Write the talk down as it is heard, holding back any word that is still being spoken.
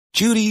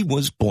Judy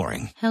was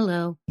boring.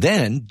 Hello.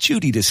 Then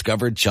Judy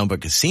discovered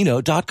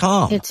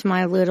ChumbaCasino.com. It's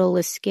my little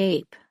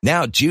escape.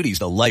 Now Judy's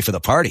the life of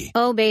the party.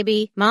 Oh,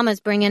 baby, mama's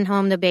bringing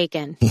home the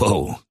bacon.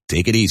 Whoa,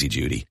 take it easy,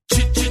 Judy.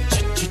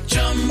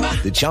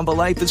 The Chumba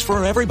life is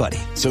for everybody.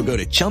 So go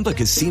to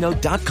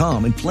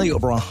ChumbaCasino.com and play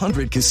over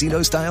 100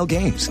 casino-style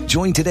games.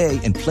 Join today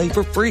and play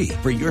for free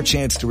for your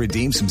chance to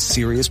redeem some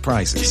serious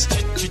prizes.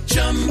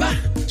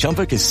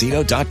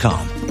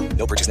 ChumbaCasino.com.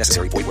 No purchase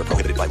necessary. Void where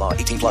prohibited by law.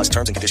 18 plus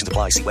terms and conditions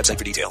apply. See website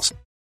for details.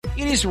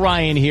 It is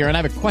Ryan here, and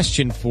I have a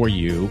question for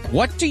you.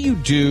 What do you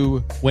do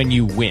when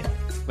you win?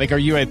 Like, are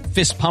you a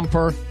fist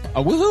pumper,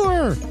 a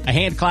woohooer, a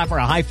hand clapper,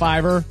 a high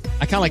fiver?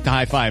 I kind of like the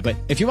high five, but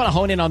if you want to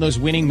hone in on those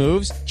winning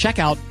moves, check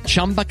out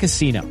Chumba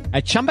Casino.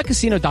 At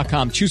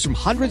ChumbaCasino.com, choose from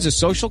hundreds of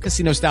social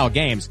casino style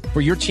games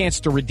for your chance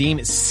to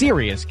redeem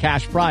serious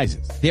cash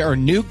prizes. There are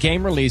new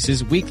game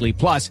releases weekly,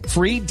 plus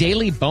free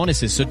daily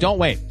bonuses. So don't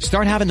wait.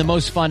 Start having the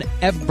most fun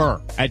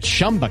ever at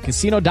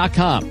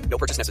ChumbaCasino.com. No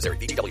purchase necessary.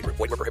 VGW. Void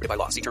were prohibited by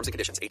law. See terms and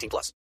conditions. 18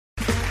 plus.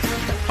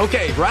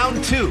 Okay,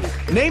 round two.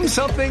 Name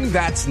something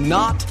that's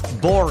not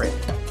boring.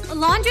 A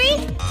laundry?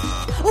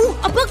 Ooh,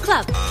 a book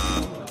club.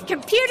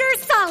 Computer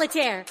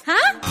solitaire,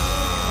 huh?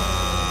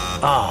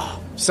 Ah,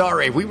 oh,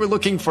 sorry. We were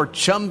looking for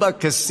Chumba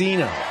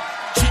Casino.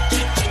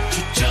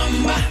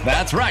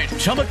 That's right.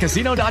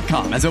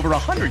 ChumbaCasino.com has over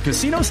 100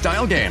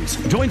 casino-style games.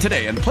 Join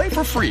today and play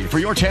for free for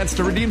your chance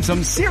to redeem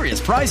some serious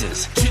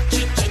prizes.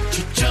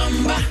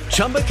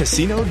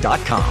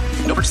 ChumbaCasino.com.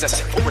 No purchase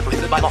necessary. Void were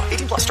prohibited by law.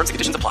 18 plus terms and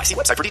conditions apply. See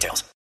website for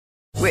details.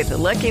 With the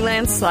Lucky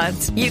Land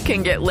Slots, you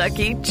can get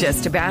lucky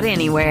just about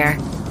anywhere.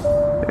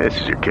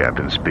 This is your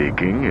captain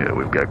speaking.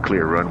 We've got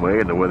clear runway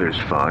and the weather's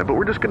fine, but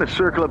we're just going to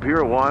circle up here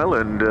a while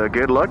and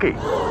get lucky.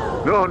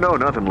 No,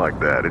 nothing like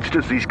that. It's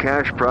just these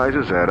cash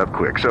prizes add up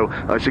quick. So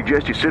I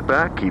suggest you sit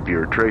back, keep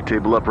your tray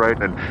table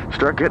upright, and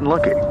start getting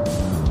lucky.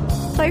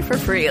 Play for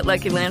free at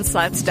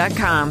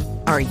LuckyLandSlots.com.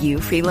 Are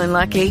you feeling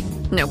lucky?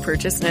 No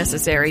purchase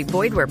necessary.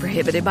 Void where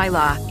prohibited by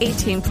law.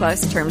 18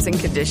 plus terms and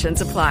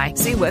conditions apply.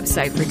 See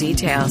website for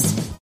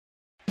details.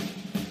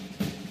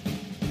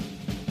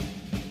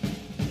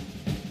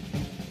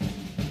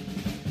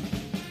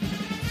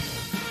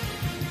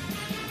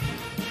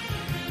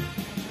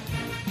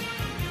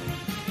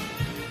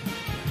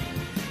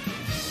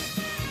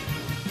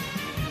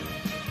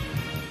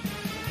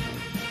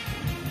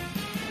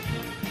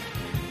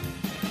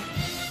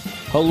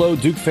 Hello,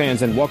 Duke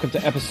fans, and welcome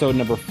to episode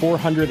number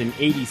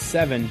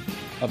 487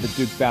 of the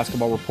Duke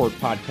Basketball Report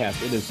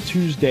podcast. It is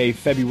Tuesday,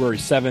 February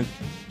 7th,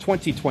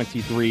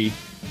 2023,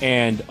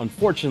 and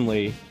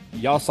unfortunately,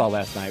 y'all saw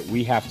last night,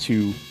 we have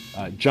to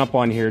jump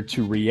on here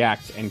to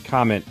react and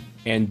comment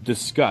and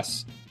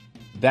discuss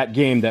that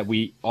game that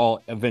we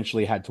all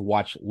eventually had to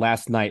watch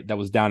last night that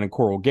was down in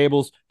Coral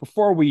Gables.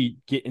 Before we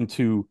get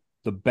into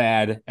the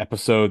bad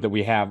episode that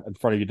we have in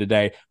front of you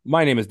today,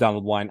 my name is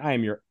Donald Wine. I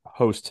am your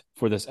host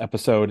for this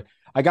episode.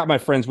 I got my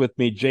friends with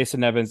me,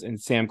 Jason Evans and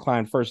Sam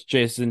Klein. First,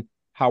 Jason,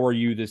 how are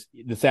you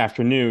this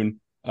afternoon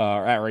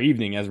or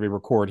evening as we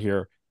record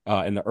here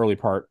in the early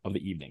part of the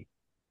evening?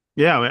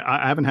 Yeah,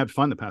 I haven't had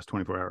fun the past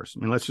 24 hours.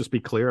 I mean, let's just be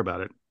clear about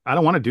it. I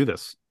don't want to do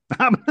this.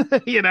 That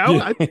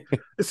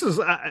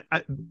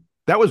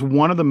was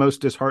one of the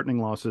most disheartening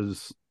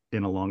losses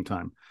in a long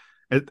time.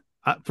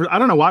 I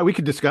don't know why. We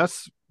could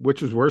discuss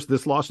which was worse,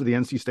 this loss or the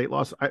NC State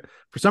loss.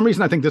 For some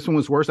reason, I think this one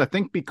was worse. I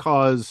think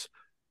because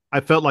I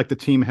felt like the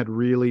team had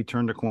really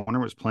turned a corner,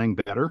 was playing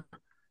better.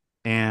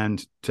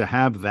 And to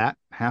have that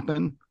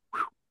happen,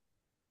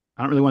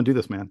 I don't really want to do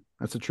this, man.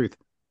 That's the truth.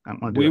 I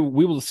don't want to do it.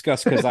 We will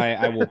discuss, because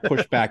I will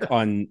push back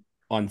on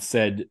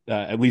said,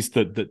 at least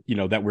the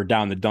that we're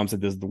down the dumps,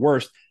 that this is the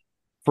worst,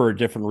 for a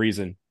different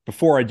reason.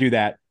 Before I do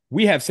that,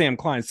 we have Sam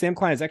Klein. Sam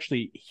Klein is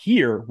actually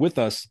here with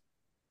us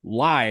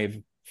live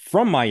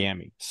from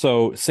Miami.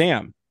 So,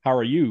 Sam, how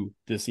are you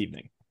this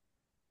evening?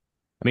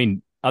 I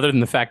mean, other than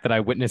the fact that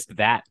I witnessed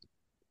that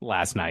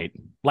last night,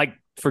 like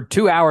for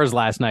 2 hours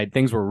last night,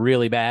 things were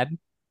really bad.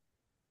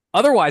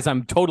 Otherwise,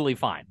 I'm totally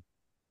fine.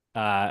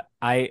 I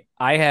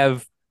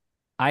have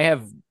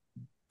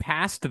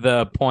passed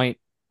the point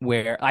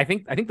where I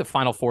think the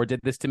Final Four did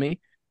this to me,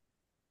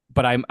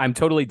 but I'm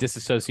totally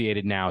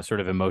disassociated now,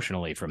 sort of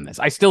emotionally, from this.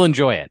 I still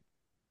enjoy it,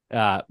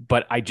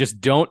 but I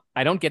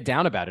don't get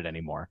down about it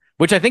anymore,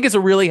 which I think is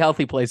a really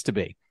healthy place to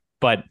be.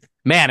 But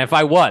man, if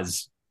I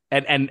was,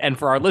 and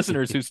for our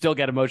listeners who still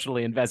get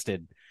emotionally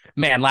invested,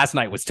 man, last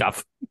night was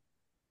tough.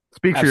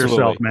 Speak for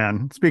yourself,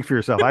 man. Speak for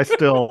yourself.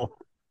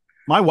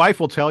 My wife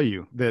will tell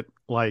you that,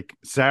 like,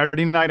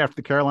 Saturday night after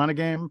the Carolina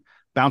game,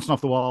 bouncing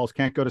off the walls,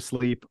 can't go to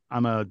sleep.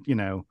 I'm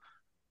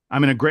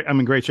in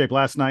great shape.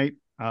 Last night,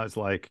 I was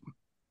like,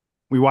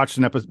 we watched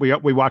an episode.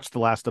 We watched The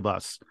Last of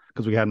Us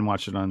because we hadn't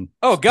watched it on.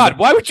 Oh God,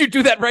 why would you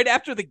do that right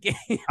after the game?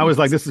 I was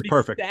like, this is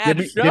perfect.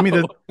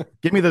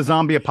 Give me the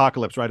zombie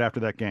apocalypse right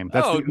after that game.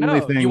 That's the only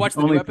thing. You watched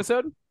the new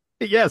episode?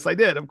 Yes, I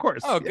did. Of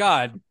course. Oh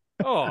God.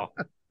 Oh,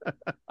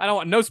 I don't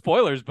want no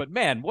spoilers, but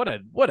man, what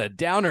a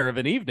downer of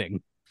an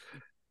evening.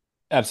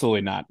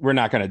 Absolutely not. We're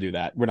not going to do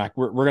that. We're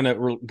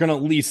gonna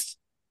at least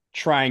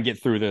try and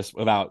get through this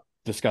without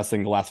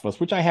discussing The Last of Us,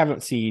 which I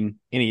haven't seen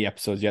any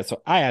episodes yet,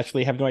 so I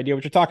actually have no idea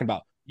what you're talking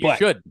about.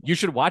 You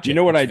should watch it. You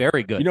know what? It's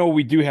very good. You know what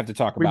we do have to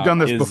talk about? We've done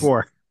this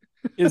before.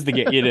 Is the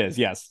game? It is,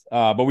 yes.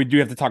 But we do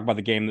have to talk about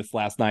the game this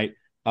last night.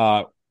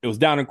 It was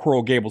down in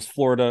Coral Gables,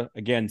 Florida.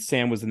 Again,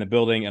 Sam was in the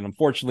building, and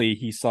unfortunately,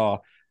 he saw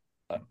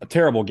a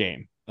terrible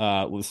game.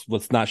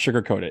 Let's not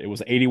sugarcoat it. It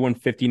was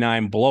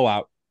 81-59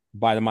 blowout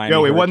by the Miami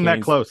Hurricanes. It wasn't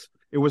that close.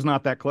 It was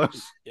not that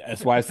close. Yeah,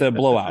 that's why I said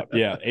blowout.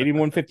 Yeah,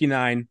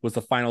 81-59 was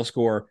the final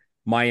score.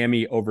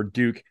 Miami over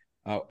Duke.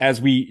 As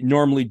we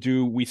normally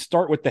do, we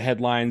start with the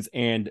headlines.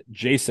 And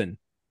Jason,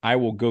 I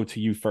will go to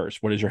you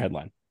first. What is your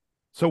headline?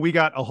 So we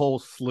got a whole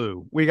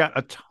slew. We got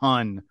a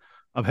ton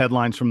of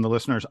headlines from the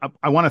listeners.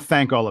 I want to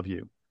thank all of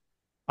you.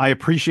 I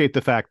appreciate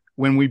the fact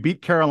when we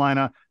beat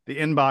Carolina, the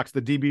inbox,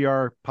 the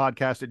DBR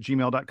podcast at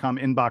gmail.com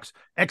inbox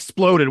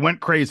exploded,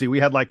 went crazy. We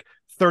had like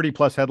 30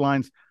 plus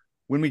headlines.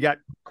 When we got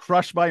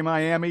crushed by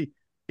Miami,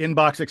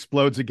 inbox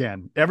explodes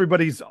again.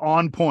 Everybody's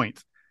on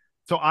point.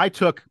 So I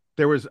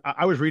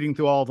was reading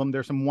through all of them.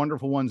 There's some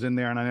wonderful ones in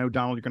there, and I know,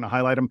 Donald, you're going to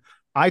highlight them.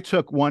 I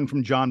took one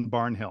from John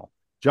Barnhill.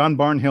 John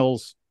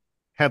Barnhill's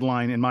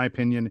headline, in my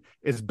opinion,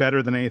 is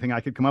better than anything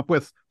I could come up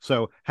with.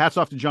 So hats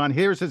off to John.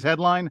 Here's his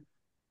headline.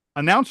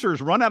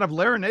 Announcers run out of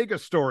Larinaga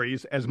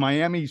stories as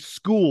Miami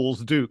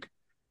schools Duke.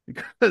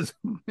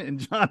 And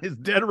John is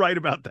dead right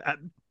about that.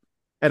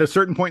 At a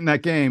certain point in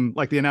that game,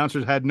 like the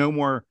announcers had no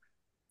more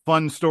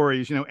fun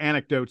stories,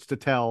 anecdotes to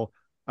tell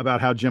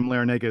about how Jim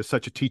Larinaga is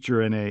such a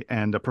teacher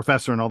and a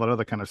professor and all that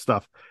other kind of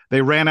stuff.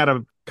 They ran out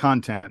of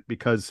content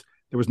because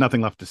there was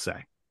nothing left to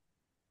say.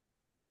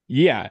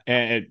 Yeah,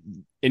 and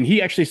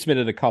he actually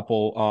submitted a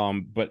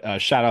couple, but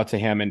shout out to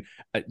him. And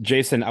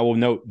Jason, I will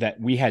note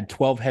that we had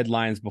 12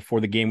 headlines before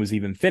the game was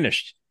even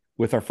finished,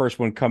 with our first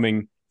one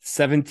coming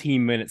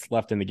 17 minutes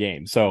left in the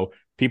game. So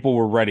people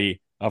were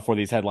ready for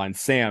these headlines.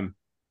 Sam,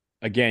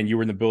 again, you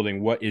were in the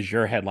building. What is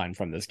your headline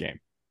from this game?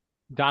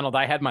 Donald,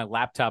 I had my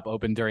laptop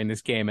open during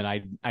this game, and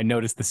I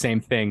noticed the same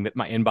thing, that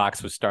my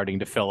inbox was starting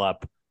to fill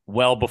up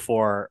well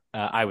before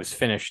I was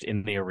finished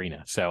in the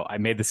arena. So I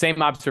made the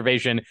same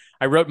observation.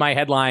 I wrote my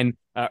headline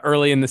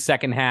early in the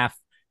second half,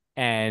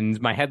 and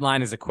my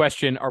headline is a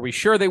question: are we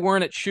sure they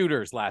weren't at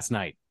Shooters last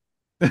night?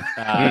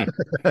 I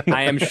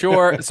am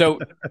sure. So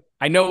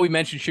I know we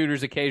mentioned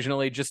Shooters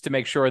occasionally just to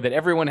make sure that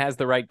everyone has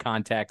the right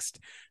context.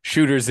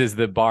 Shooters is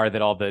the bar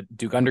that all the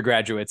Duke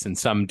undergraduates and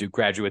some Duke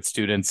graduate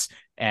students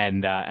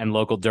and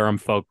local Durham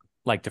folk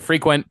like to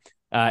frequent.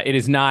 It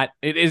is not.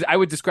 It is. I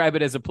would describe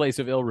it as a place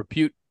of ill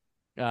repute.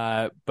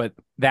 But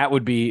that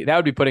would be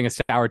putting a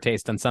sour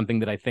taste on something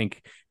that I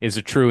think is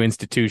a true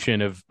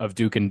institution of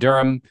Duke and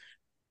Durham.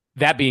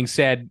 That being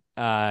said,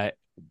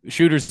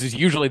 Shooters is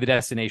usually the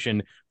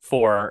destination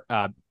for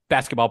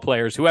basketball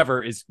players,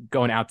 whoever is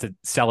going out to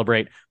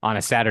celebrate on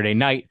a Saturday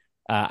night.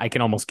 I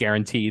can almost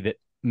guarantee that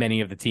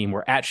many of the team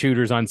were at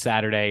Shooters on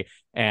Saturday.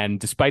 And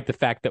despite the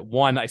fact that,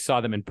 one, I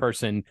saw them in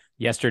person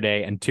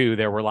yesterday, and two,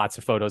 there were lots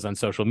of photos on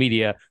social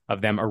media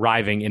of them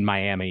arriving in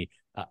Miami,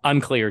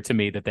 unclear to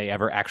me that they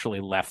ever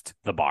actually left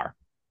the bar.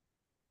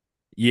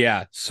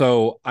 Yeah,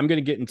 so I'm going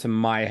to get into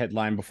my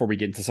headline before we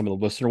get into some of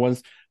the listener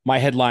ones. My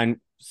headline,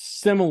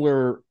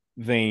 similar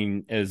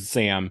vein as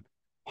Sam: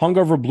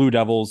 hungover Blue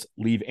Devils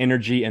leave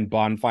energy and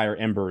bonfire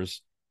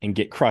embers and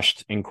get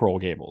crushed in Coral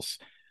Gables.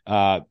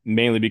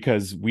 Mainly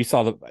because we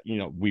saw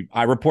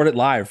I reported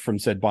live from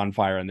said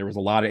bonfire, and there was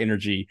a lot of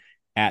energy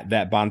at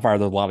that bonfire.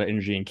 There was a lot of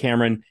energy in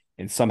Cameron,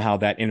 and somehow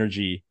that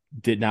energy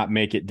did not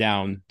make it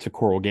down to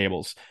Coral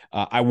Gables.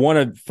 I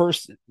want to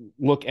first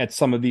look at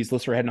some of these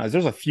listener headlines.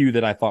 There's a few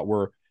that I thought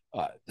were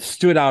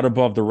stood out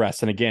above the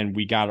rest. And again,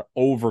 we got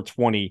over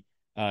 20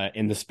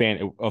 in the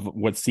span of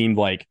what seemed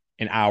like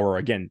an hour.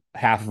 Again,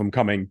 half of them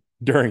coming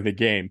during the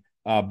game.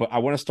 But I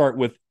want to start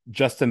with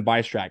Justin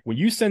Bystrack. When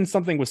you send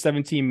something with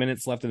 17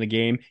 minutes left in the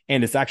game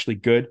and it's actually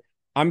good,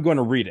 I'm going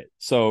to read it.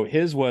 So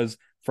his was: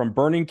 from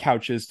burning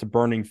couches to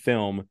burning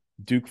film,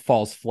 Duke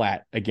falls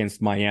flat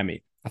against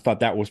Miami. I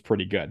thought that was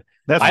pretty good.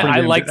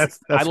 I liked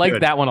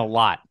that one a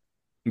lot.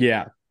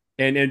 Yeah,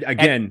 and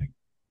again,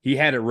 he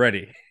had it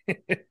ready, and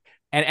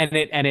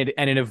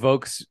it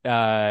evokes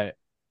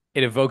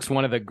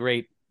one of the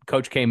great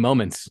Coach K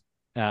moments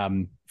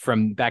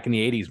from back in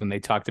the 80s when they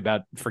talked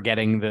about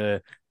forgetting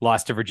the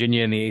loss to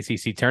Virginia in the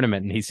ACC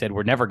tournament, and he said,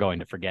 "We're never going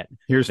to forget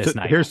this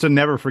night." Here's to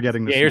never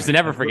forgetting this. Yeah, here's night. to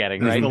never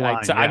forgetting. Right?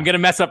 Line, so I'm going to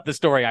mess up the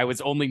story. I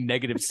was only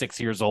 -6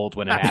 years old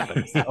when it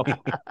happened. So.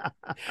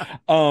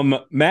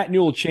 Matt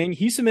Newell Ching,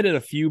 he submitted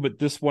a few, but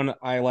this one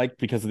I liked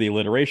because of the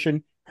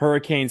alliteration.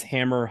 Hurricanes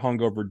hammer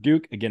hungover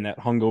Duke. Again, that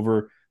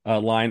hungover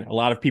line. A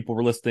lot of people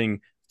were listening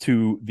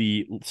to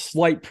the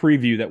slight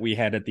preview that we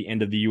had at the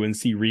end of the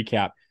UNC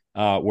recap,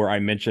 where I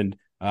mentioned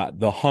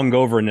the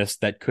hungoverness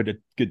that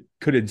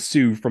could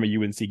ensue from a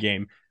UNC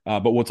game.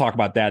 But we'll talk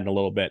about that in a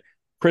little bit.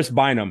 Chris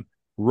Bynum,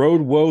 road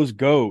woes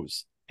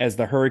goes as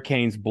the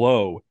Hurricanes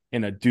blow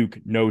in a Duke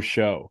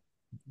no-show.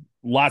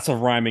 Lots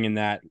of rhyming in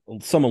that.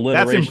 Some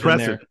alliteration. That's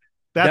impressive. There.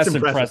 That's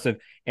impressive.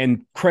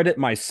 And credit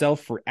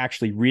myself for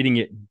actually reading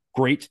it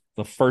great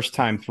the first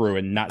time through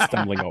and not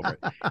stumbling over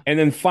it. And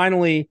then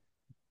finally,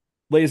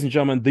 ladies and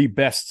gentlemen, the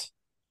best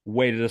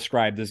way to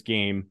describe this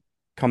game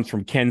comes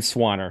from Ken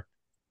Swanner.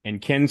 And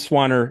Ken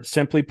Swanner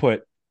simply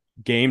put,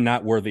 game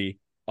not worthy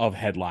of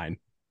headline,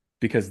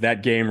 because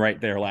that game right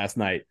there last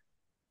night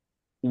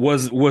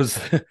was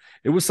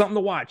it was something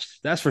to watch.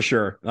 That's for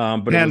sure.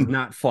 But it was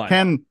not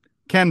fun.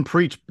 Ken,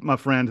 preach, my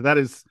friend. That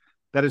is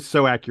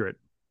so accurate.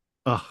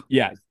 Ugh.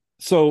 Yeah.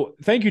 So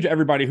thank you to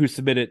everybody who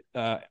submitted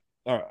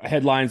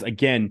headlines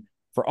again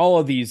for all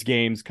of these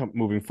games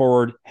moving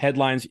forward.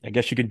 Headlines, I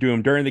guess you can do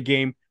them during the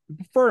game. We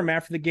prefer them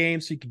after the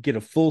game so you can get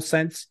a full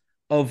sense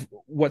of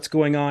what's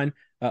going on.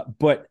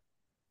 But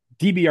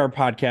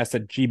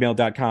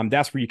dbrpodcast@gmail.com,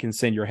 that's where you can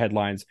send your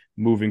headlines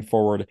moving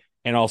forward,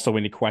 and also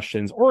any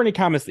questions or any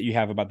comments that you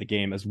have about the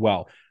game as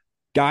well.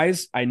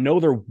 Guys, I know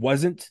there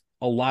wasn't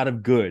a lot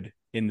of good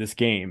in this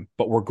game,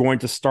 but we're going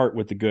to start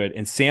with the good.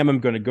 And Sam, I'm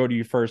going to go to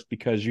you first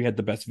because you had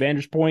the best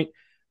vantage point.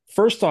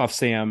 First off,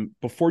 Sam,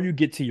 before you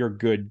get to your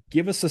good,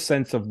 give us a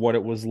sense of what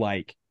it was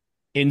like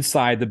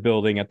inside the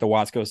building at the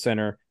Watsco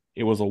Center.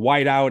 It was a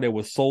whiteout. It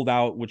was sold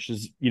out, which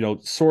is,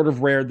 sort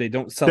of rare. They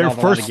don't sell out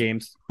a lot of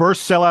games.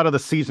 First sellout of the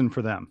season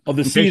for them. Of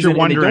the season,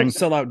 and they don't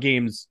sell out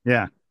games.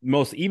 Yeah.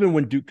 Even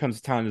when Duke comes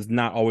to town, is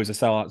not always a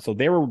sellout. So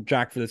they were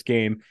jacked for this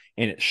game,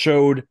 and it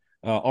showed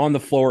on the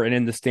floor and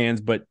in the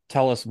stands. But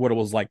tell us what it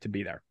was like to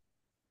be there.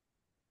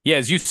 Yeah,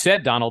 as you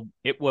said, Donald,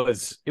 it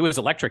was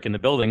electric in the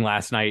building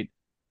last night.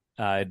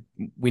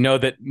 We know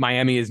that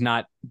Miami is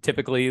not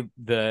typically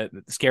the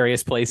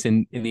scariest place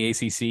in the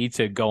ACC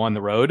to go on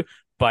the road,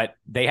 but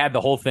they had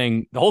the whole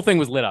thing. The whole thing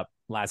was lit up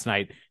last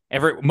night.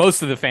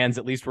 Most of the fans,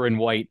 at least, were in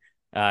white.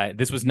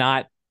 This was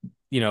not,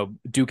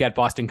 Duke at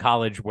Boston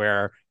College,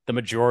 where the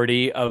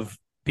majority of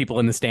people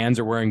in the stands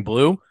are wearing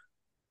blue.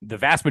 The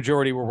vast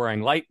majority were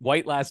wearing light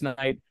white last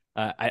night.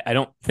 I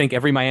don't think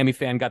every Miami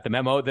fan got the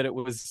memo that it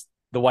was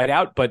the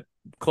whiteout, but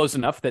close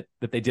enough that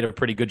they did a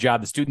pretty good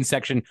job. The student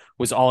section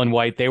was all in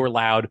white. They were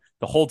loud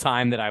the whole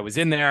time that I was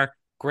in there.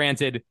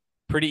 Granted,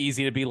 pretty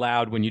easy to be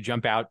loud when you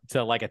jump out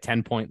to like a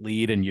 10-point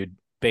lead and you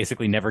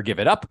basically never give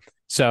it up.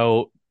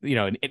 So,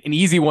 an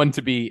easy one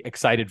to be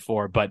excited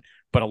for, but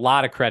a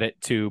lot of credit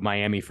to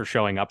Miami for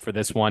showing up for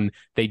this one.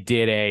 They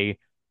did a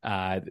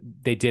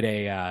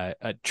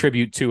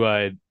tribute to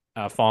a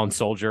fallen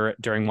soldier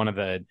during one of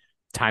the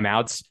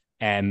timeouts.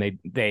 And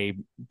they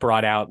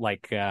brought out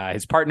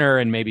his partner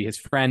and maybe his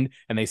friend,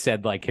 and they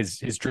said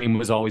his dream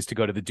was always to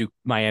go to the Duke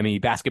Miami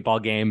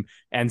basketball game.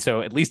 And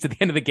so at least at the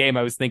end of the game,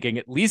 I was thinking,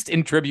 at least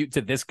in tribute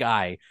to this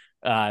guy,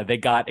 they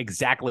got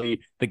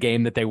exactly the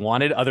game that they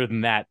wanted. Other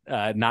than that,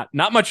 not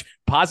much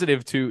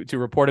positive to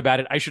report about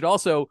it. I should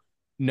also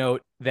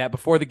note that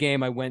before the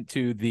game, I went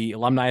to the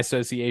Alumni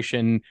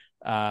Association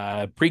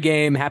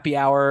pregame happy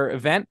hour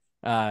event.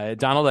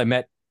 Donald, I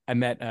met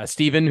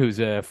Steven, who's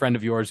a friend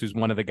of yours, who's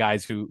one of the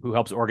guys who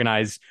helps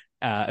organize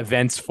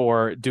events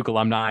for Duke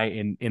alumni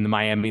in the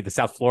Miami, the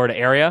South Florida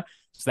area.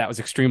 So that was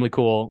extremely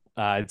cool.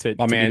 My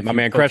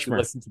man Kretschmer,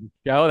 listen to the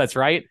show. That's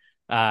right.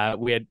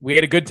 We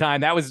had a good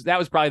time. That was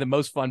probably the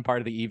most fun part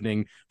of the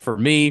evening for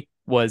me,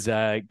 was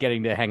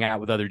getting to hang out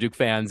with other Duke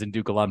fans and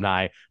Duke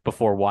alumni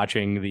before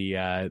watching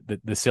the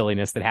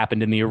silliness that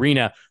happened in the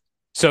arena.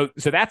 So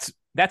that's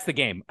the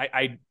game.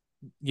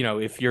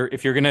 If you're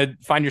going to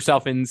find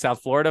yourself in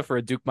South Florida for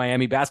a Duke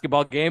Miami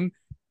basketball game,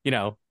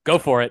 go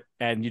for it.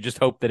 And you just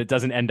hope that it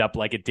doesn't end up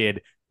like it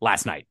did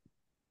last night.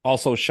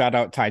 Also, shout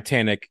out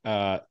Titanic,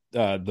 the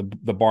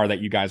bar that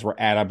you guys were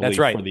at, I believe, that's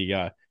right, for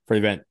the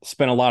event.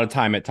 Spent a lot of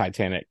time at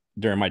Titanic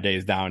during my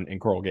days down in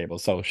Coral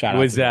Gables. So shout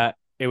out.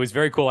 It was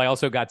very cool. I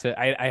also got to,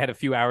 I had a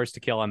few hours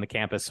to kill on the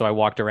campus. So I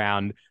walked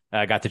around,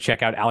 got to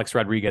check out Alex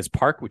Rodriguez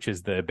Park, which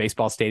is the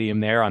baseball stadium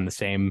there on the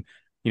same,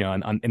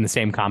 in the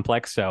same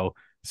complex.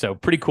 So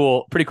pretty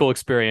cool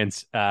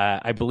experience.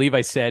 I believe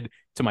I said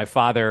to my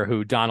father,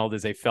 who Donald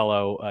is a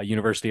fellow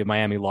University of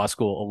Miami Law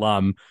School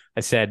alum,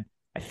 I said,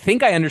 I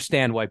think I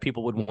understand why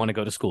people would want to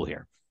go to school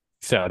here.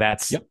 So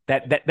that's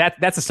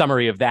that's a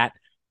summary of that.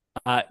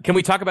 Can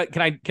we talk about?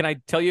 Can I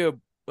tell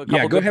you a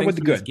couple? Go ahead with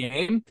the good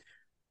game.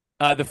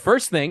 The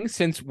first thing,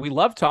 since we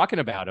love talking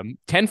about them,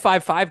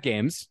 10-5-5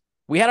 games.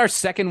 We had our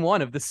second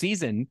one of the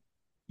season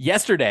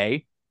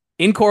yesterday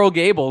in Coral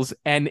Gables,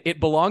 and it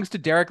belongs to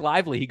Derek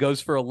Lively. He goes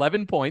for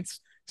 11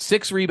 points,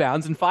 6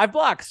 rebounds, and 5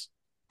 blocks.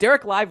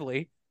 Derek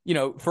Lively,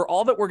 for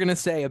all that we're going to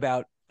say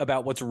about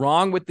what's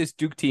wrong with this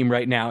Duke team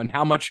right now and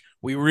how much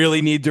we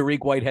really need Dariq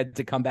Whitehead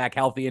to come back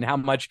healthy and how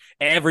much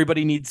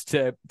everybody needs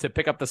to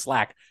pick up the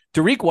slack.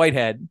 Dariq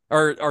Whitehead,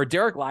 or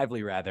Derek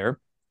Lively, rather,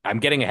 I'm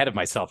getting ahead of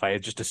myself. I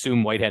just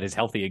assume Whitehead is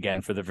healthy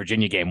again for the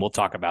Virginia game. We'll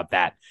talk about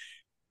that.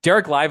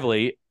 Derek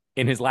Lively,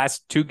 in his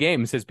last 2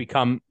 games, has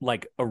become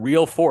like a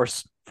real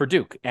force for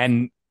Duke.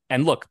 And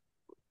look,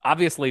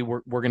 obviously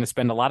we're going to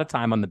spend a lot of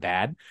time on the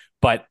bad,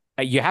 but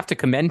you have to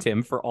commend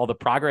him for all the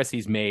progress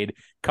he's made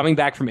coming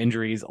back from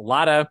injuries. A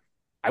lot of,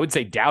 I would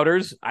say,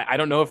 doubters. I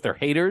don't know if they're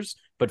haters,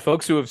 but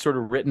folks who have sort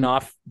of written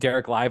off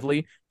Derek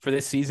Lively for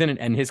this season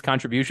and his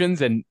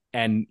contributions,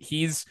 and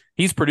he's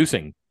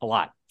producing a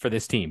lot for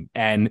this team.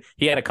 And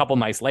he had a couple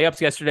nice layups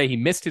yesterday. He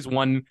missed his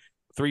one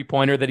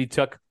 3-pointer that he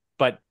took,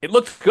 but it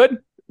looked good.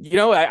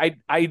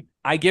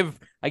 I give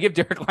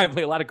Derek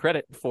Lively a lot of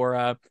credit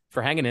for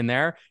hanging in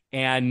there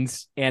and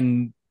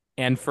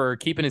for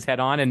keeping his head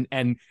on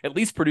and at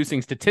least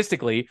producing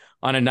statistically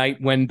on a night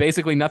when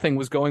basically nothing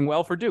was going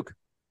well for Duke.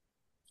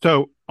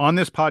 So on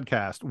this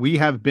podcast, we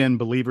have been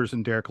believers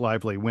in Derek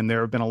Lively when there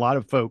have been a lot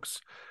of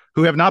folks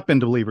who have not been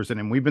believers in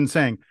him. We've been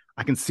saying,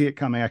 I can see it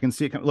coming. I can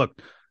see it coming.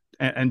 Look,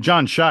 and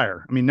John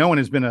Shire, I mean, no one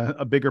has been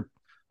a bigger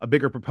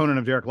proponent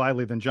of Derek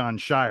Lively than John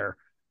Shire,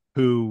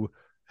 who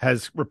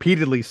has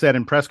repeatedly said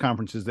in press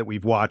conferences that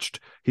we've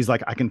watched, he's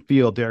like, I can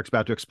feel Derek's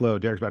about to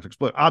explode. Derek's about to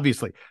explode.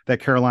 Obviously, that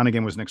Carolina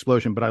game was an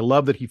explosion, but I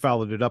love that he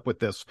followed it up with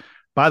this.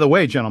 By the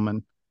way,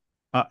 gentlemen,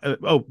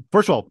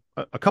 first of all,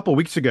 a couple of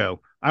weeks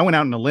ago, I went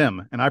out on a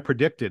limb and I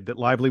predicted that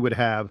Lively would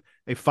have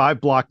a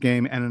 5-block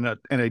game and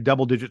a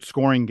double-digit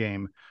scoring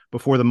game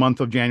before the month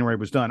of January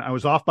was done. I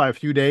was off by a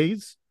few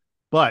days,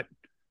 but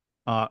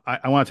I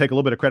want to take a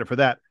little bit of credit for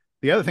that.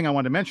 The other thing I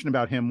wanted to mention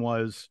about him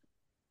was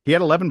he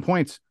had 11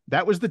 points.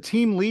 That was the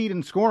team lead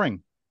in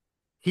scoring.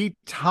 He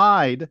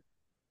tied,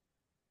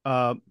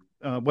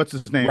 what's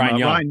his name?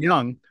 Ryan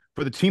Young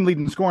for the team lead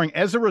in scoring.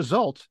 As a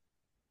result,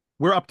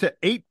 we're up to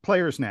 8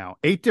 players now,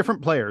 8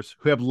 different players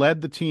who have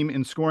led the team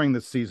in scoring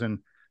this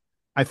season.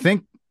 I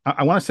think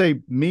I want to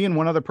say me and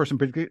one other person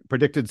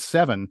predicted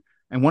 7,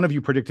 and one of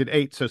you predicted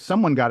 8. So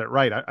someone got it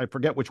right. I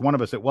forget which one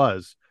of us it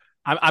was.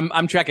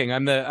 I'm checking.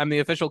 I'm the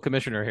official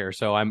commissioner here,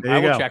 so I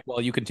will check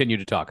while you continue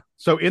to talk.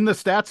 So in the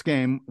stats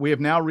game, we have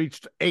now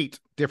reached 8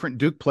 different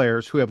Duke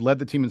players who have led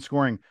the team in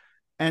scoring,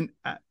 and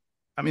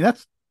I mean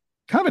that's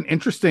kind of an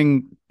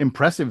interesting,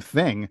 impressive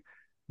thing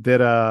that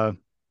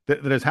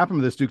has happened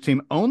with this Duke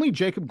team. Only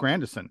Jacob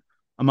Grandison,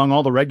 among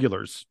all the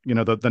regulars,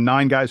 the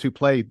 9 guys who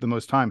played the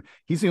most time,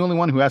 he's the only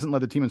one who hasn't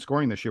led the team in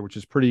scoring this year, which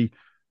is pretty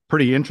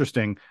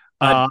interesting.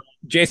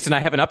 Jason, I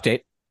have an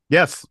update.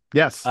 Yes.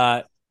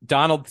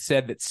 Donald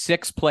said that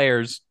 6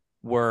 players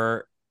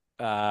were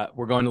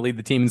going to lead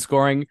the team in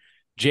scoring.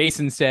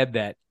 Jason said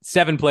that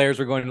 7 players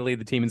were going to lead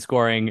the team in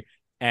scoring.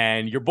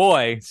 And your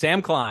boy,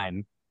 Sam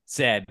Klein,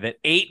 said that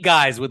 8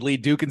 guys would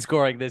lead Duke in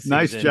scoring this season.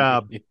 Nice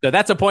job. So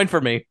that's a point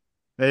for me.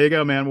 There you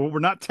go, man. Well, we're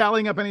not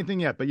tallying up anything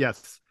yet, but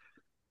yes,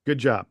 good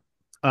job.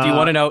 Do you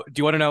want to know? Do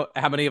you want to know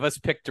how many of us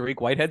picked Tariq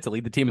Whitehead to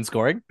lead the team in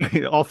scoring?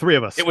 All 3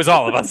 of us. It was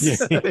all of us.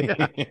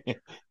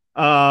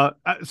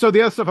 So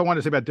the other stuff I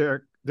wanted to say about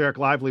Derek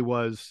Lively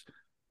was,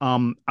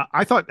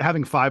 I thought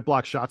having 5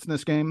 block shots in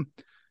this game,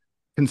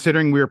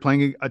 considering we were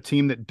playing a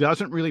team that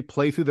doesn't really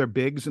play through their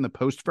bigs in the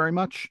post very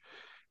much,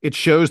 it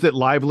shows that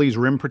Lively's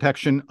rim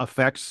protection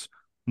affects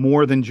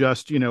more than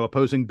just,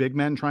 opposing big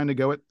men trying to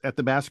go at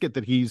the basket,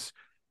 that he's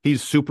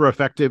super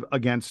effective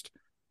against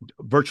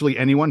virtually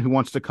anyone who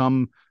wants to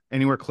come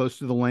anywhere close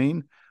to the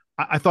lane.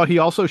 I thought he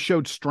also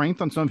showed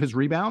strength on some of his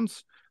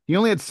rebounds. He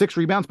only had 6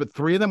 rebounds, but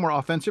 3 of them were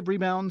offensive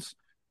rebounds.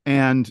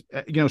 And,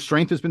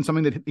 strength has been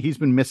something that he's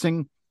been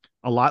missing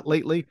a lot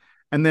lately.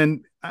 And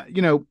then,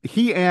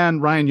 he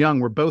and Ryan Young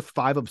were both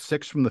 5 of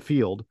 6 from the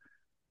field.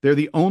 They're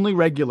the only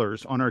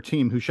regulars on our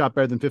team who shot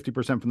better than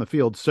 50% from the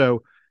field.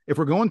 So if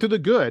we're going through the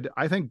good,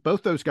 I think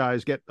both those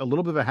guys get a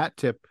little bit of a hat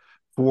tip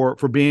for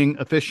being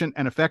efficient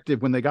and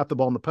effective when they got the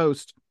ball in the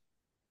post.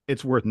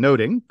 It's worth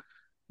noting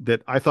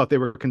that I thought they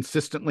were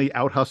consistently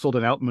out-hustled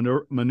and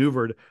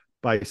out-maneuvered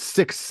by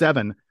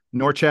 6'7"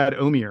 Norchad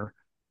Omier,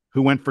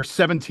 who went for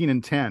 17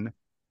 and 10,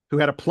 who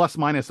had a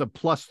plus-minus of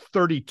plus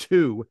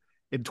 32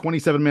 in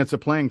 27 minutes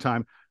of playing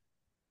time.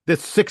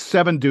 This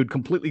 6'7" dude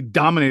completely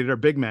dominated our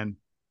big men.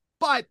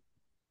 But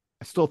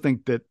I still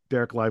think that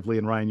Derek Lively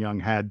and Ryan Young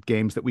had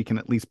games that we can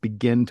at least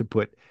begin to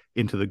put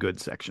into the good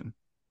section.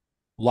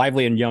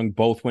 Lively and Young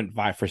both went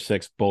 5 for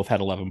 6, both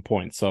had 11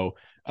 points. So,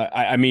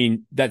 I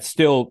mean, that's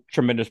still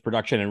tremendous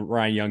production, and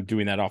Ryan Young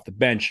doing that off the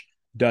bench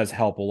does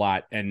help a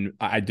lot. And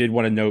I did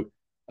want to note,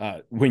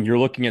 when you're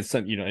looking at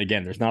some,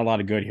 again, there's not a lot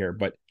of good here,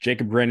 but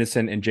Jacob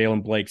Grandison and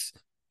Jalen Blakes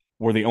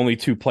were the only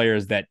 2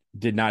 players that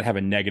did not have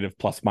a negative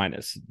plus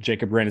minus.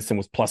 Jacob Grandison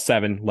was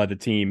 +7, led the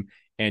team,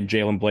 and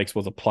Jalen Blakes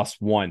was a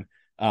 +1.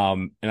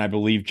 And I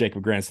believe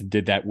Jacob Grandison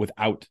did that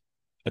without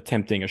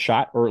attempting a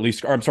shot, or at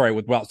least,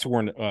 without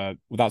scoring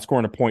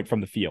a point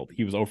from the field.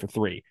 He was 0 for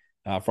 3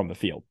 from the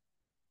field.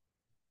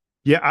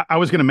 Yeah, I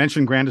was going to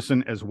mention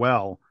Grandison as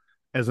well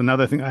as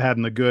another thing I had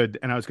in the good,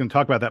 and I was going to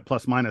talk about that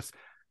plus minus.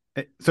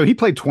 So he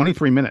played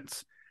 23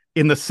 minutes.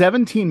 In the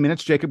 17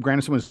 minutes Jacob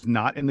Grandison was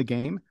not in the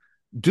game,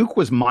 Duke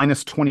was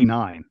minus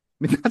 29. I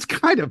mean, that's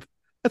kind of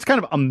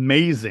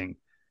amazing.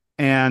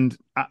 And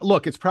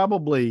look, it's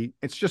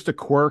just a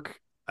quirk,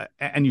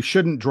 and you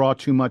shouldn't draw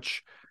too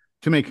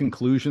many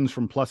conclusions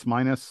from plus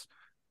minus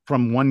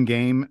from one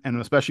game, and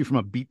especially from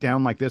a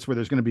beatdown like this where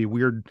there's going to be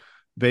weird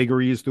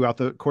vagaries throughout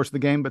the course of the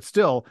game. But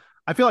still,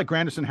 I feel like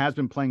Grandison has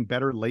been playing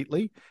better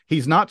lately.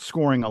 He's not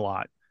scoring a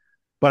lot,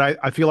 but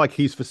I feel like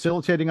he's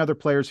facilitating other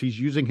players. He's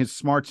using his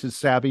smarts, his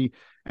savvy,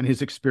 and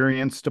his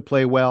experience to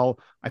play well.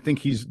 I think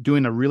he's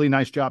doing a really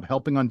nice job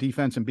helping on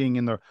defense and being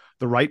in the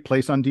right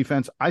place on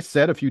defense. I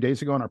said a few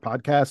days ago on our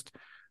podcast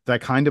that I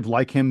kind of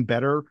like him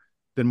better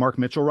than Mark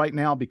Mitchell right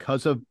now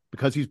because of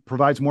because he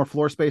provides more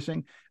floor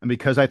spacing and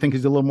because I think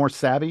he's a little more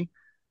savvy.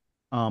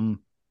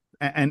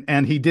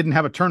 And he didn't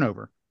have a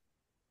turnover.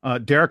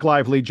 Derek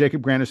Lively,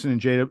 Jacob Grandison,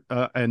 and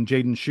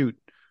Jaden Shute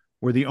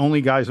were the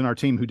only guys on our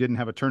team who didn't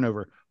have a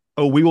turnover.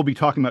 Oh, we will be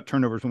talking about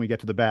turnovers when we get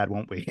to the bad,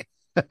 won't we?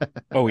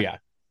 Oh yeah,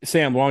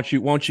 Sam, why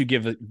don't you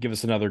give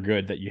us another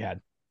good that you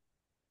had?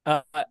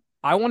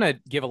 I want to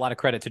give a lot of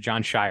credit to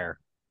John Shire.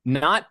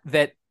 Not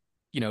that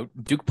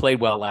Duke played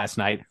well last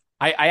night.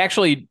 I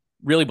actually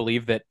really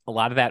believe that a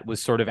lot of that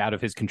was sort of out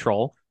of his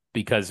control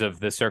because of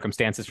the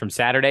circumstances from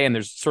Saturday, and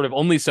there's sort of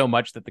only so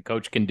much that the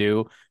coach can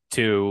do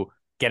to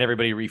get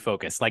everybody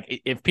refocused.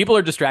 Like if people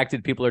are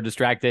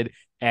distracted,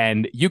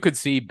 and you could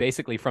see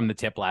basically from the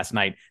tip last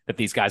night that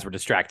these guys were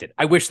distracted.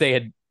 I wish they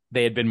had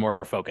been more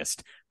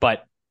focused,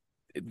 but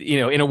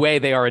in a way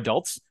they are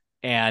adults,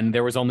 and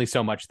there was only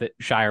so much that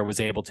Shire was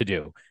able to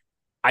do.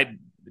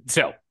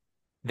 So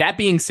that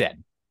being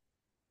said,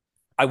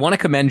 I want to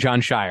commend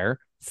John Shire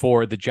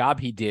for the job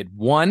he did.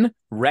 One,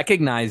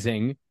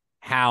 recognizing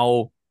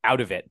how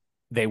out of it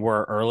they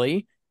were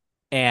early,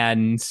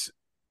 and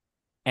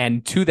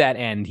to that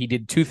end, he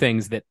did two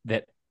things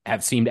that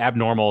have seemed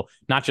abnormal,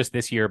 not just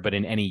this year, but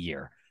in any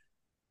year.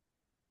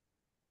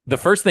 The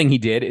first thing he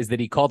did is that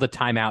he called a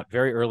timeout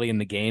very early in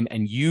the game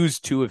and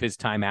used two of his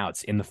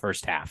timeouts in the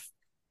first half.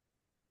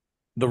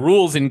 The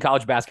rules in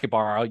college basketball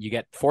are you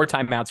get 4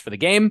 timeouts for the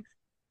game.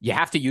 You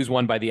have to use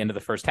one by the end of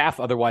the first half.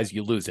 Otherwise,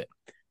 you lose it.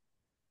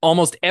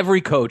 Almost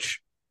every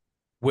coach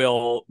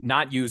will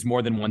not use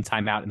more than one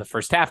timeout in the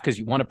first half because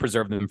you want to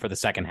preserve them for the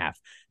second half.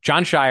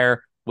 John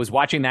Shire was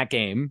watching that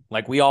game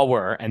like we all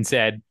were and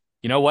said,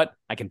 you know what?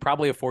 I can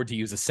probably afford to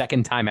use a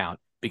second timeout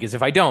because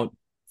if I don't,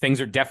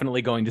 things are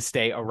definitely going to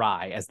stay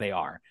awry as they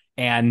are.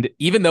 And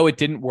even though it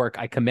didn't work,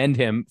 I commend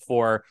him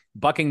for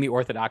bucking the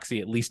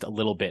orthodoxy at least a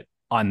little bit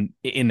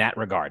in that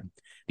regard.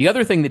 The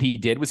other thing that he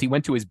did was he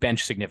went to his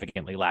bench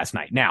significantly last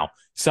night. Now,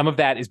 some of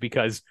that is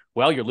because,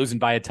 well, you're losing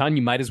by a ton.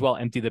 You might as well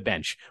empty the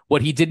bench.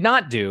 What he did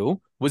not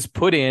do was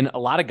put in a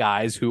lot of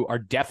guys who are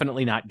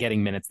definitely not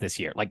getting minutes this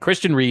year. Like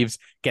Christian Reeves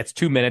gets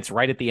 2 minutes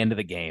right at the end of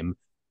the game.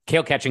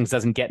 Cale Catchings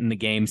doesn't get in the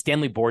game.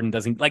 Stanley Borden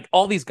doesn't. Like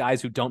all these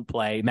guys who don't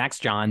play, Max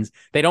Johns,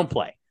 they don't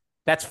play.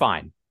 That's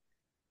fine.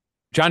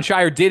 John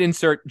Shire did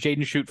insert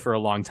Jaden Shute for a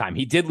long time.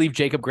 He did leave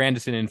Jacob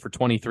Grandison in for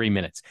 23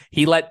 minutes.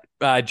 He let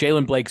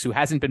Jalen Blakes, who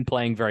hasn't been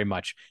playing very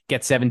much,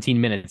 get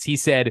 17 minutes. He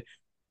said,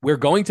 we're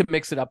going to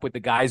mix it up with the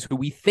guys who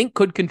we think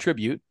could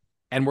contribute,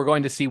 and we're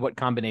going to see what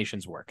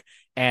combinations work.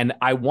 And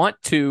I want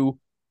to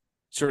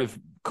sort of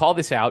call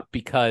this out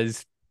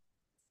because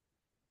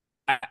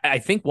I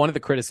think one of the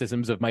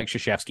criticisms of Mike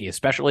Krzyzewski,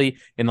 especially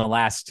in the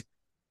last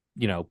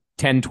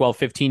 10, 12,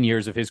 15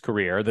 years of his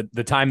career,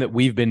 the time that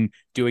we've been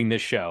doing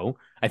this show,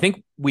 I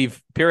think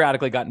we've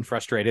periodically gotten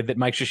frustrated that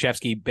Mike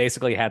Krzyzewski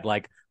basically had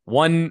like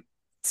one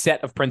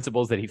set of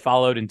principles that he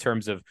followed in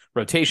terms of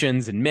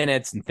rotations and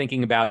minutes and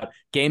thinking about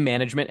game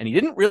management. And he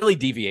didn't really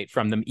deviate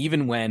from them,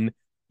 even when,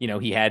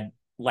 he had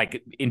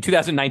like in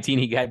 2019,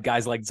 he had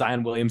guys like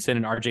Zion Williamson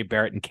and RJ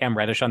Barrett and Cam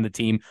Reddish on the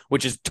team,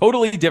 which is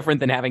totally different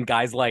than having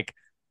guys like,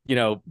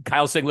 Kyle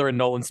Sigler and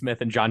Nolan Smith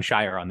and John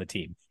Shire on the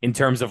team in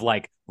terms of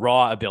like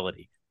raw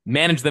ability.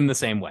 Manage them the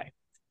same way.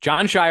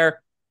 John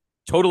Shire,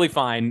 totally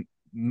fine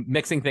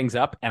mixing things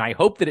up. And I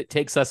hope that it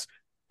takes us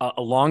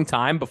a long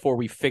time before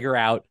we figure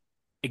out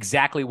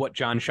exactly what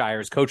John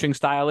Shire's coaching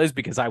style is,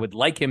 because I would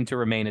like him to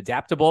remain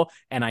adaptable.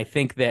 And I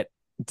think that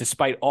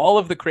despite all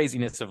of the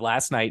craziness of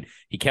last night,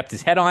 he kept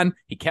his head on,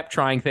 he kept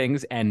trying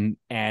things. And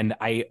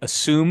I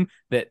assume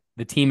that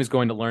the team is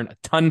going to learn a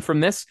ton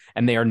from this,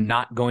 and they are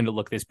not going to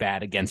look this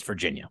bad against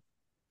Virginia.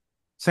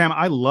 Sam,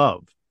 I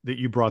love that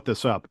you brought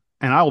this up.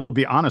 And I will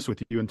be honest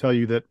with you and tell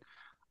you that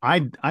I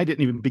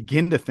didn't even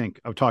begin to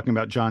think of talking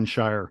about John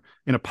Shire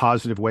in a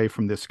positive way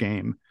from this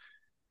game.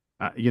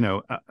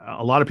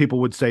 A lot of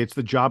people would say it's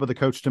the job of the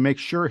coach to make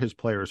sure his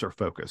players are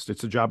focused.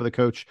 It's the job of the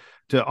coach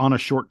to, on a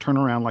short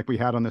turnaround like we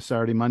had on this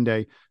Saturday,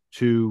 Monday,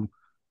 to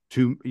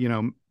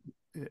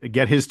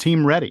get his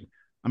team ready.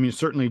 I mean,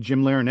 certainly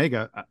Jim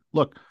Larinaga.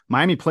 Look,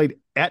 Miami played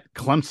at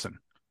Clemson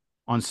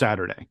on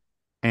Saturday,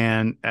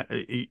 and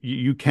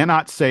you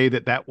cannot say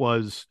that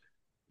was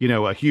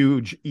a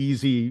huge,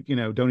 easy,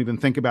 don't even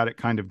think about it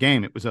kind of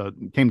game.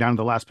 It came down to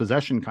the last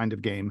possession kind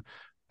of game.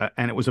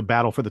 And it was a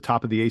battle for the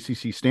top of the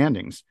ACC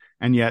standings.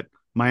 And yet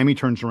Miami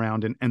turns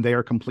around and they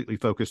are completely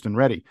focused and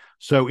ready.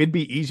 So it'd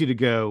be easy to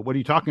go, what are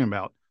you talking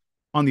about?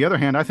 On the other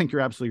hand, I think you're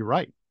absolutely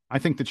right. I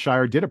think that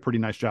Shire did a pretty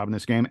nice job in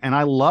this game. And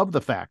I love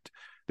the fact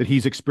that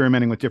he's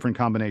experimenting with different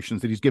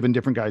combinations, that he's given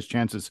different guys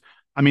chances.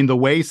 I mean, the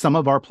way some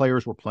of our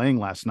players were playing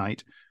last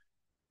night,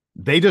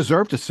 they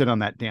deserve to sit on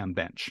that damn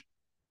bench.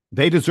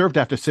 They deserve to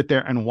have to sit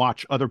there and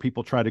watch other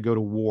people try to go to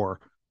war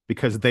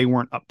because they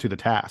weren't up to the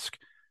task.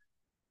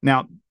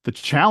 Now, the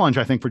challenge,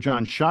 I think, for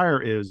John Shire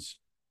is,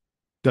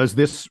 does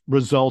this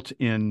result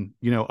in,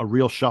 a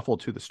real shuffle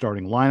to the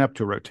starting lineup,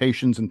 to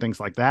rotations and things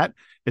like that?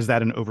 Is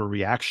that an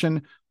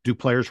overreaction? Do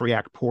players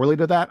react poorly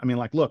to that? I mean,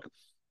 look,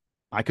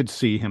 I could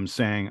see him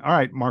saying, all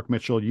right, Mark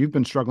Mitchell, you've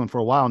been struggling for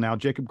a while now.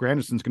 Jacob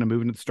Grandison's going to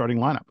move into the starting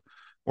lineup.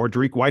 or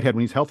Dariq Whitehead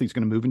when he's healthy is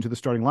going to move into the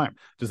starting lineup.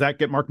 Does that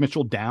get Mark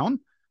Mitchell down?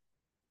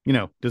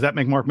 Does that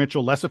make Mark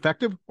Mitchell less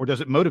effective, or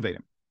does it motivate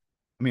him?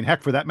 I mean,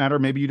 heck, for that matter,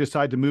 maybe you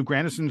decide to move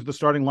Grandison to the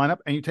starting lineup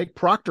and you take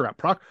Proctor out.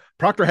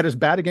 Proctor had as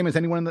bad a game as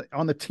anyone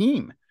on the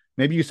team.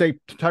 Maybe you say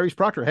to Tyrese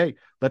Proctor, hey,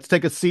 let's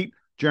take a seat.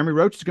 Jeremy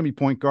Roach is going to be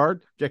point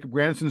guard. Jacob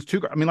Grandison's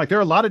two guard. I mean, there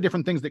are a lot of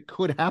different things that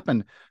could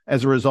happen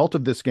as a result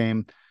of this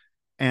game.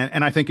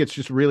 And I think it's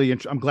just really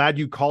interesting. I'm glad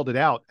you called it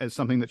out as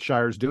something that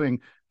Shire's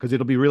doing, because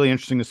it'll be really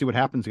interesting to see what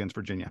happens against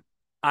Virginia.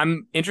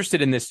 I'm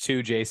interested in this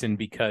too, Jason,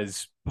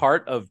 because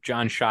part of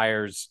John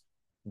Shire's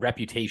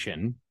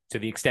reputation, to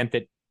the extent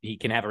that he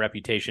can have a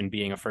reputation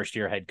being a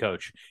first-year head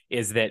coach,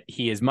 is that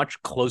he is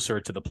much closer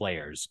to the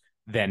players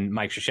than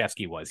Mike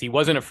Krzyzewski was. He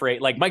wasn't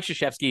afraid. Like, Mike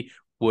Krzyzewski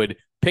would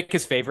pick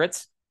his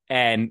favorites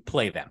and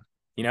play them.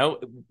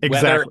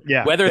 Exactly.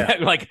 Whether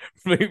that, like,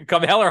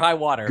 come hell or high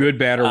water, good,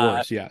 bad, or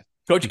worse. Yeah.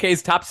 Coach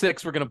K's top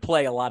six were going to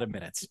play a lot of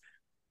minutes.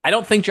 I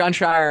don't think John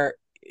Shire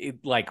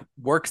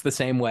works the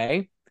same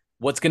way.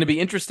 What's going to be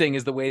interesting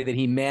is the way that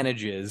he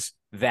manages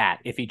that,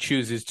 if he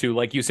chooses to,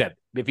 like you said,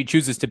 if he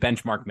chooses to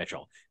bench Mark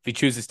Mitchell, if he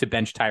chooses to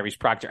bench Tyrese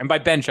Proctor. And by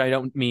bench, I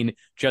don't mean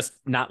just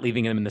not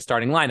leaving him in the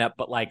starting lineup,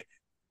 but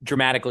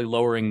dramatically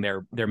lowering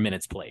their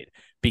minutes played,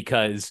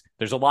 because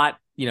there's a lot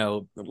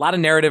of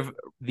narrative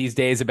these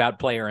days about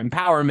player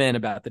empowerment,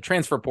 about the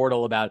transfer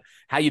portal, about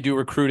how you do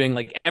recruiting.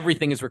 Like,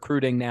 everything is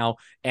recruiting now.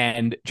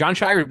 And John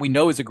Shire, we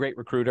know, is a great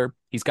recruiter.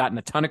 He's gotten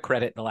a ton of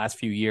credit the last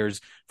few years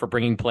for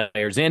bringing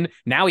players in.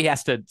 Now he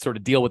has to sort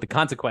of deal with the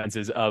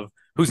consequences of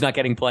who's not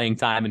getting playing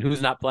time and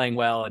who's not playing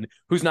well and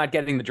who's not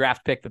getting the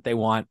draft pick that they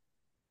want.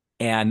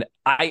 And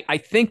I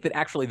think that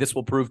actually this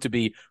will prove to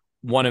be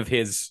one of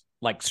his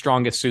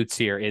strongest suits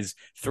here, is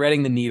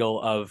threading the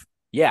needle of,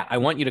 yeah, I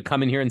want you to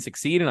come in here and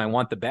succeed, and I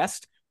want the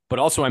best, but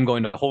also I'm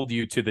going to hold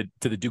you to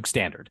the Duke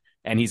standard.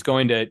 And he's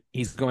going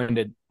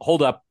to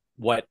hold up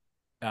what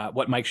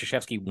Mike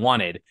Krzyzewski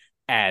wanted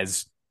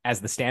as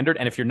the standard.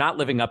 And if you're not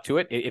living up to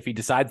it, if he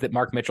decides that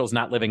Mark Mitchell's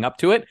not living up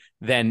to it,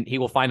 then he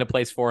will find a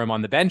place for him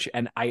on the bench.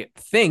 And I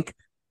think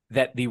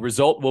that the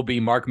result will be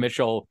Mark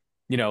Mitchell,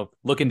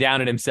 looking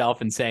down at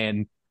himself and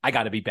saying, I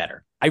got to be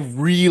better. I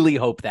really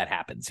hope that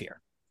happens here.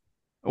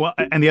 Well,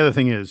 and the other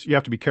thing is, you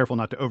have to be careful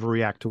not to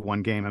overreact to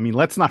one game. I mean,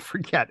 let's not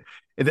forget,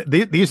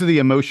 these are the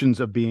emotions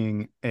of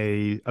being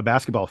a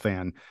basketball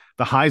fan,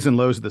 the highs and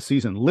lows of the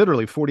season.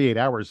 Literally 48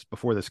 hours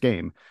before this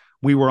game,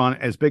 we were on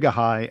as big a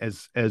high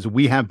as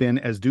we have been,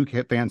 as Duke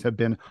fans have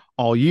been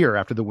all year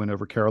after the win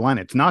over Carolina.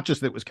 It's not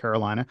just that it was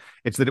Carolina,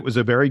 it's that it was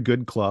a very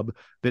good club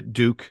that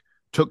Duke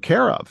took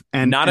care of.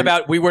 And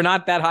we were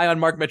not that high on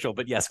Mark Mitchell,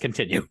 but yes,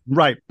 continue.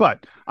 Right.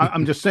 But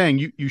I'm just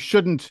saying, you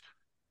shouldn't.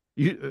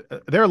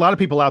 There are a lot of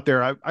people out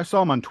there. I saw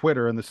them on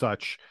Twitter and the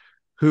such,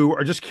 who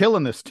are just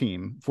killing this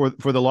team for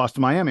the loss to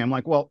Miami. I'm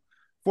like, well,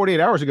 48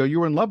 hours ago, you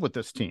were in love with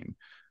this team.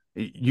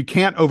 You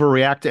can't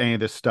overreact to any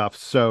of this stuff.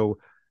 So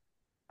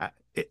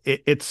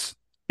it's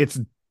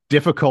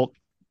difficult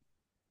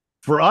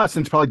for us,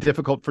 and it's probably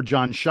difficult for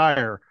John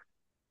Shire.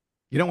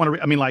 You don't want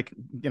to. I'm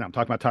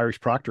talking about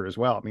Tyrese Proctor as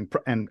well. I mean,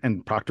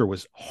 and Proctor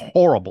was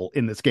horrible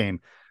in this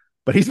game,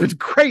 but he's been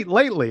great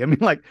lately. I mean,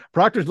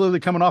 Proctor's literally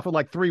coming off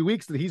of 3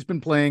 weeks that he's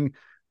been playing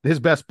his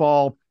best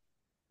ball,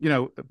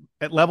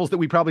 at levels that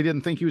we probably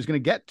didn't think he was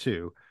going to get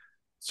to.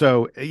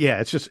 So yeah,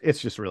 it's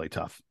just really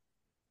tough.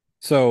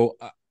 So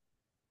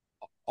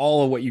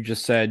all of what you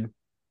just said,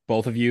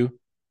 both of you,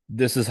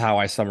 this is how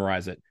I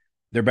summarize it.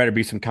 There better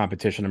be some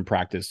competition in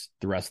practice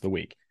the rest of the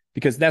week,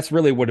 because that's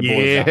really what it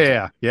boils down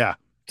to. Yeah.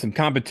 Some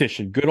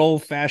competition, good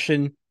old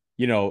fashioned,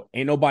 ain't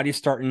nobody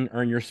starting,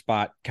 earn your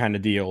spot kind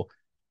of deal.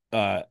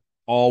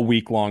 All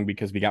week long,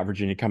 because we got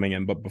Virginia coming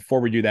in. But before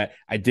we do that,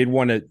 I did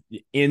want to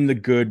end the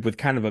good with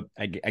kind of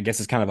I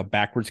guess it's kind of a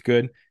backwards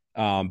good,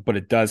 but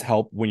it does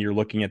help when you're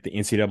looking at the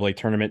NCAA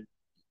tournament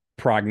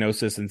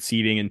prognosis and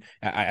seeding. And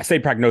I say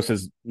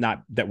prognosis,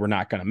 not that we're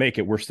not going to make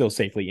it. We're still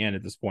safely in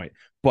at this point.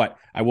 But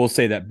I will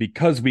say that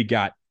because we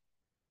got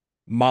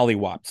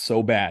mollywopped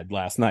so bad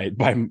last night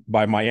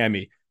by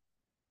Miami,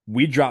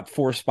 we dropped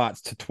 4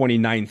 spots to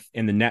 29th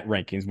in the net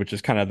rankings, which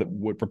is kind of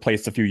what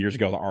replaced a few years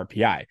ago the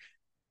RPI.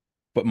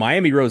 But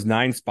Miami rose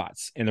 9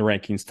 spots in the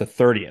rankings to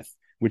 30th,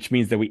 which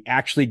means that we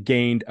actually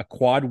gained a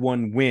quad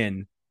 1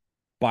 win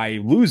by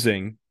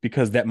losing,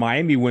 because that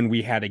Miami win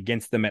we had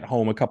against them at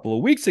home a couple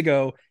of weeks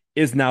ago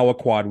is now a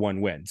quad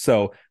 1 win.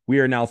 So we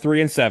are now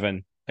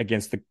 3-7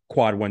 against the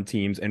quad 1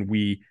 teams, and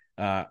we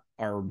are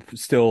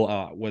still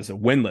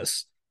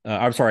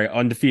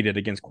undefeated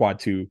against quad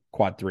 2,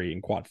 quad 3,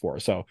 and quad 4.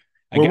 So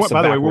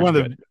by the way, we're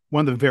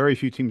one of the very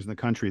few teams in the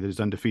country that is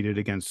undefeated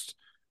against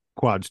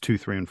quads 2,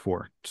 3, and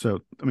 4. So,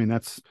 I mean,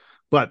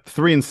 but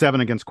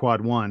 3-7 against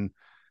quad 1.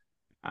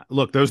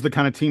 Look, those are the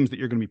kind of teams that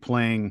you're going to be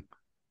playing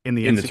in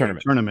the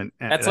tournament.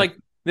 That's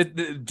the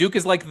Duke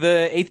is like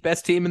the 8th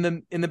best team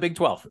in the Big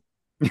 12,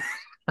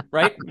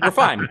 right? We're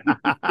fine.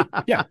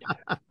 Yeah.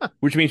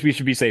 Which means we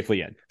should be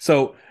safely in.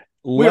 So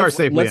we are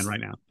safely in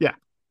right now. Yeah.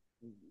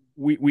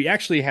 we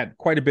actually had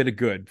quite a bit of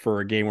good for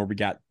a game where we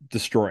got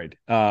destroyed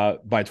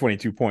by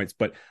 22 points.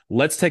 But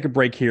let's take a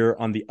break here.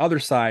 On the other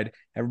side,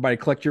 everybody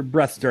collect your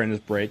breaths during this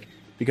break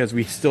because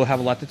we still have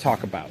a lot to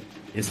talk about.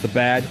 It's the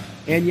bad,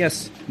 and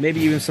yes,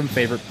 maybe even some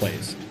favorite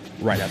plays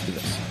right after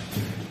this.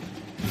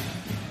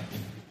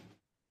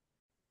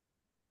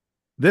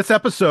 This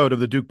episode of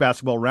the Duke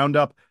Basketball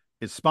Roundup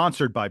is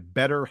sponsored by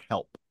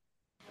BetterHelp.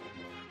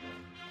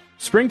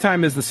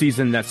 Springtime is the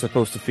season that's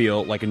supposed to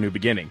feel like a new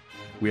beginning.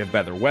 We have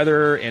better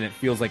weather, and it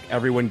feels like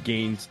everyone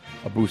gains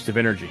a boost of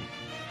energy.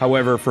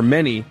 However, for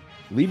many,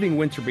 leaving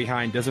winter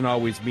behind doesn't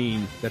always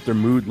mean that their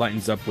mood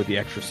lightens up with the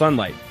extra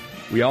sunlight.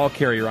 We all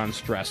carry around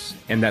stress,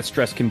 and that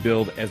stress can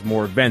build as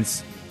more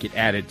events get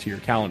added to your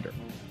calendar.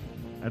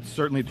 That's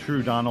certainly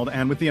true, Donald.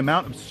 And with the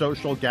amount of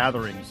social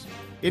gatherings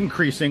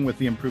increasing with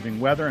the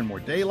improving weather and more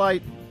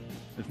daylight,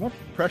 there's more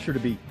pressure to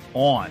be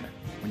on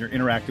when you're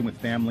interacting with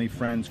family,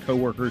 friends,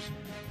 coworkers,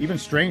 even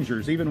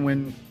strangers, even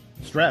when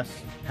stress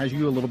has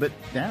you a little bit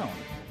down.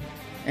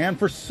 And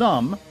for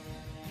some,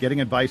 getting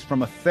advice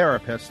from a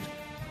therapist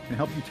can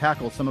help you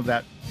tackle some of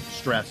that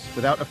stress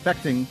without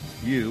affecting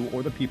you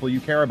or the people you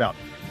care about.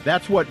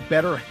 That's what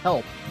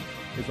BetterHelp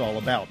is all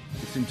about.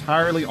 It's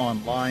entirely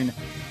online,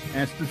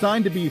 and it's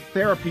designed to be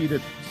therapy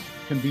that's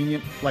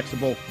convenient,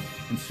 flexible,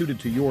 and suited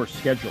to your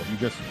schedule. You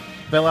just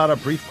fill out a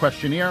brief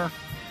questionnaire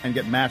and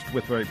get matched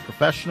with a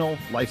professional,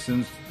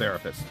 licensed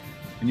therapist.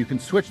 And you can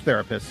switch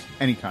therapists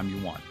anytime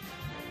you want.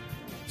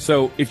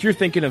 So if you're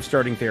thinking of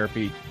starting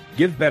therapy,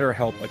 give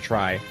BetterHelp a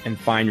try and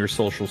find your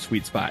social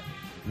sweet spot.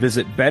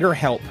 Visit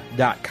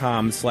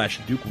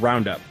betterhelp.com/Duke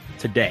Roundup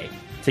today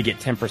to get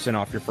 10%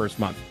 off your first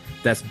month.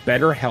 That's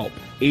BetterHelp,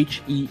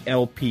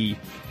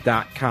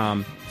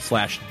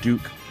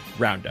 HELP.com/Duke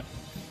Roundup.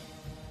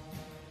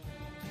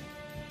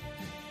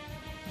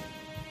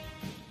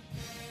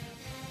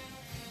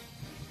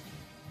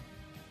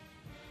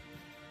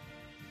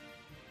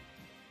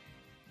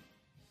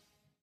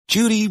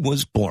 Judy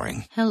was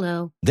boring.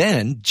 Hello.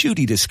 Then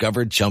Judy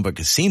discovered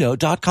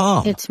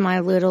ChumbaCasino.com. It's my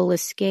little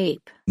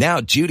escape.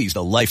 Now Judy's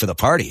the life of the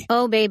party.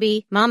 Oh,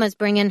 baby, mama's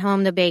bringing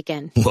home the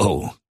bacon.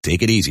 Whoa,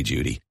 take it easy,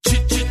 Judy.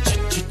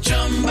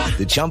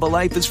 The Chumba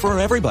life is for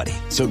everybody.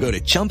 So go to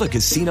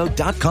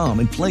ChumbaCasino.com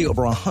and play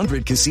over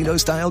 100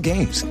 casino-style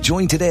games.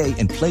 Join today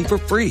and play for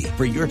free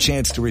for your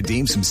chance to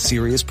redeem some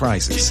serious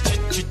prizes.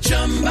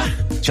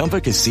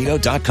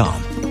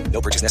 ChumbaCasino.com. No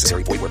purchase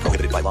necessary. Void where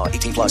prohibited by law.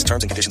 18 plus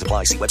terms and conditions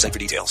apply. See website for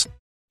details.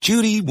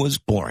 Judy was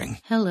boring.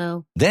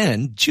 Hello.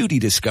 Then Judy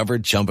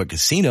discovered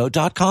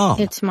ChumbaCasino.com.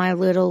 It's my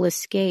little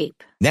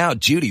escape. Now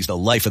Judy's the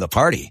life of the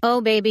party. Oh,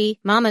 baby,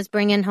 mama's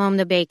bringing home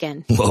the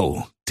bacon.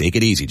 Whoa, take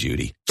it easy,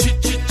 Judy.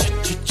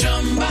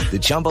 The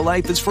Chumba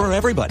life is for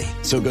everybody.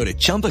 So go to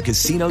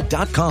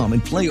ChumbaCasino.com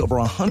and play over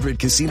 100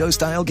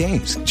 casino-style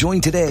games.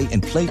 Join today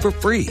and play for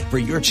free for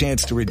your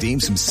chance to redeem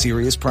some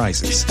serious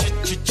prizes.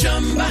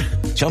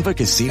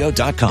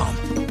 ChumbaCasino.com.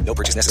 No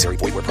purchase necessary.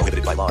 Void where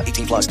prohibited by law.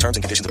 18 plus terms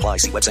and conditions apply.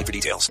 See website for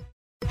details.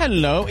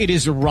 Hello, it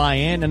is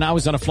Ryan, and I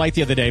was on a flight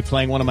the other day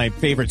playing one of my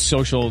favorite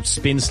social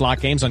spin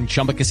slot games on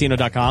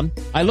ChumbaCasino.com.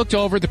 I looked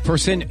over at the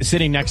person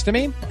sitting next to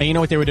me, and you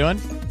know what they were doing?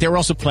 They were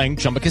also playing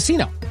Chumba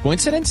Casino.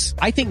 Coincidence?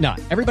 I think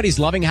not. Everybody's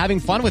loving having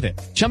fun with it.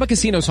 Chumba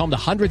Casino is home to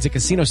hundreds of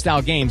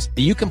casino-style games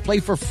that you can play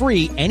for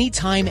free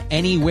anytime,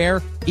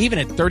 anywhere, even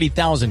at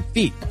 30,000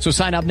 feet. So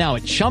sign up now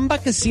at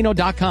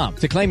ChumbaCasino.com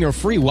to claim your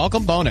free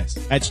welcome bonus.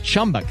 That's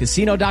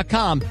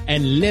ChumbaCasino.com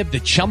and live the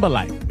Chumba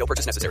life. No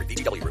purchase necessary.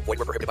 VGW. Void where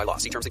prohibited by law.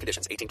 See terms and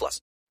conditions. 18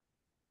 plus.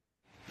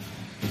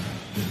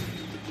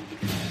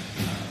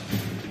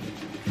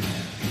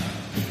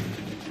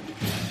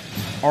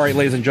 All right,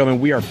 ladies and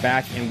gentlemen, we are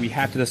back, and we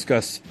have to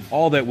discuss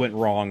all that went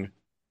wrong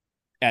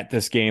at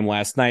this game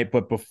last night.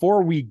 But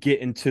before we get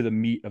into the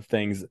meat of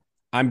things,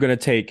 I'm going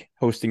to take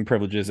hosting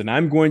privileges, and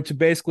I'm going to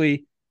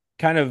basically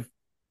kind of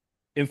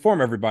inform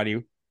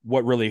everybody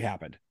what really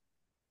happened.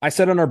 I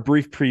said on our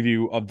brief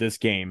preview of this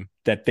game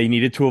that they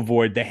needed to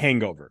avoid the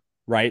hangover,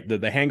 right?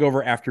 The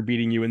hangover after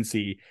beating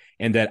UNC,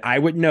 and that I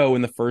would know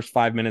in the first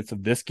 5 minutes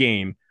of this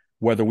game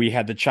whether we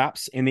had the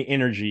chops and the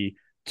energy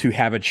to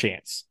have a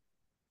chance.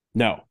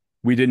 No,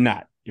 we did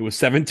not. It was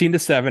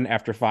 17-7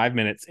 after 5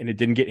 minutes, and it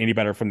didn't get any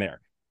better from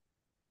there.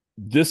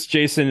 This,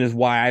 Jason, is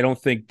why I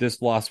don't think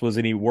this loss was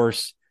any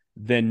worse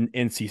than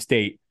NC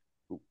State.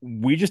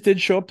 We just did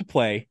show up to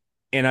play,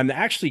 and I'm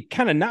actually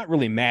kind of not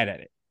really mad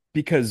at it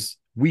because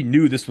we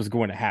knew this was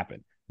going to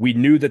happen. We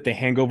knew that the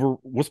hangover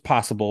was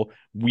possible.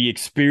 We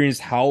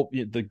experienced how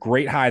the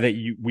great high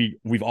that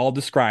we've all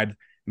described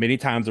many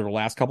times over the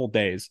last couple of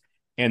days.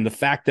 And the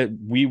fact that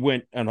we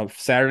went on a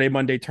Saturday,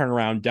 Monday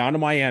turnaround down to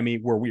Miami,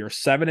 where we are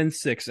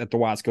 7-6 at the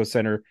Wasco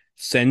Center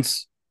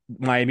since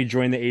Miami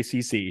joined the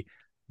ACC,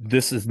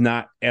 this is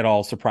not at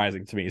all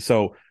surprising to me.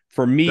 So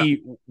for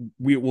me,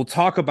 we'll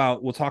talk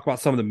about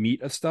some of the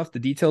meat of stuff, the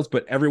details,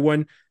 but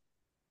everyone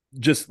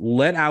just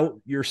let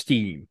out your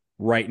steam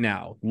right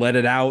now. Let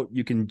it out.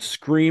 You can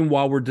scream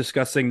while we're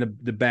discussing the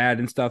bad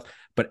and stuff.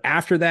 But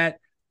after that,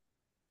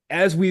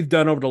 as we've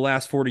done over the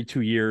last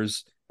 42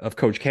 years, of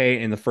Coach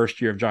K and the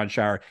first year of John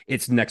Shower,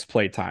 it's next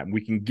play time.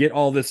 We can get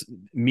all this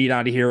meat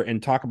out of here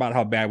and talk about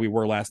how bad we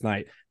were last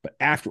night. But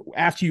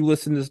after you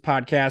listen to this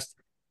podcast,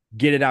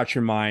 get it out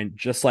your mind,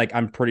 just like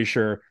I'm pretty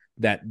sure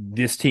that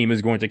this team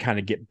is going to kind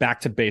of get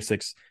back to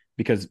basics,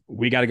 because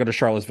we got to go to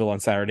Charlottesville on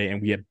Saturday,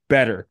 and we had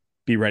better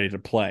be ready to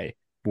play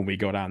when we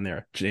go down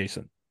there.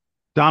 Jason.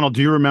 Donald,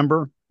 do you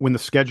remember when the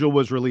schedule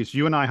was released?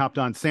 You and I hopped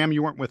on. Sam,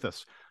 you weren't with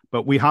us,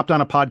 but we hopped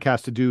on a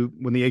podcast to do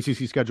when the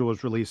ACC schedule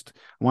was released.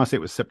 I want to say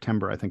it was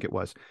September, I think it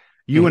was.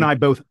 You and I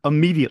both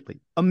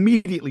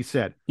immediately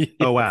said,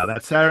 oh, wow,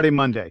 that's Saturday,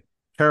 Monday,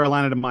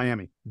 Carolina to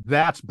Miami.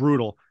 That's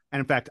brutal. And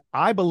in fact,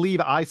 I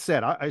believe I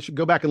said, I should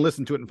go back and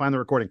listen to it and find the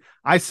recording.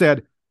 I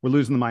said, we're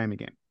losing the Miami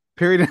game.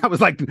 Period. And I was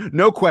like,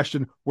 no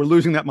question, we're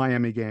losing that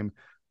Miami game.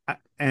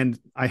 And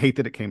I hate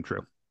that it came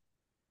true.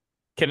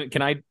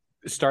 Can I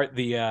start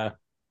the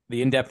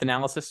in-depth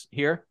analysis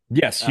here?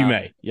 Yes, you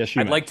may. Yes,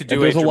 you may. I'd like to do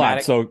There's a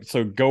lot, so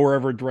go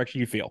wherever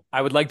direction you feel.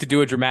 I would like to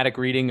do a dramatic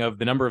reading of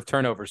the number of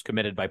turnovers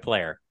committed by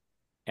player,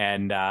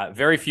 and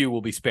very few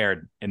will be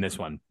spared in this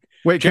one.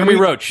 Wait, Jeremy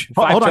Roach,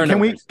 5 hold on.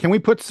 turnovers. Can we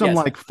put some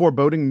like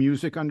foreboding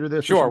music under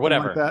this? Sure,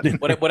 whatever,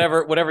 like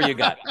whatever you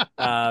got.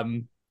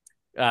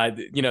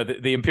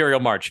 The Imperial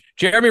March.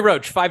 Jeremy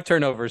Roach, 5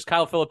 turnovers.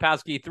 Kyle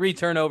Filipowski, 3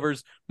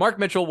 turnovers. Mark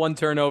Mitchell, 1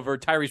 turnover.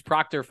 Tyrese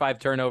Proctor, 5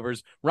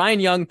 turnovers. Ryan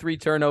Young, 3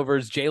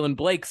 turnovers. Jalen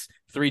Blakes,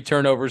 3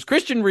 turnovers.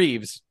 Christian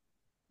Reeves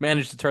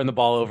managed to turn the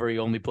ball over. He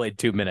only played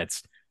 2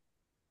 minutes.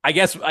 I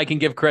guess I can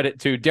give credit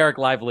to Derek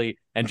Lively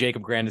and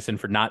Jacob Grandison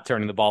for not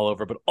turning the ball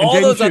over, but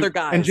all those other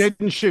guys. And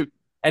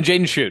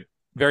Jaden Shoot.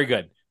 Very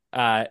good.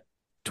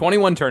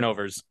 21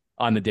 turnovers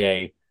on the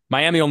day.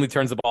 Miami only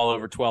turns the ball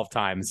over 12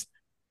 times.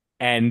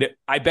 And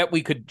I bet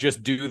we could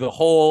just do the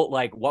whole,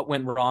 like, what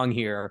went wrong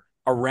here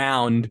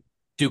around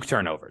Duke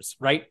turnovers,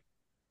 right?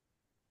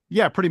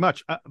 Yeah, pretty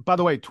much. By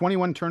the way,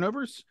 21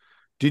 turnovers.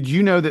 Did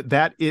you know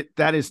that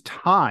is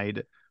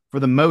tied for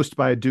the most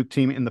by a Duke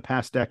team in the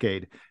past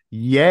decade?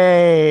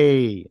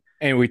 Yay.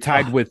 And we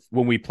tied with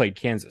when we played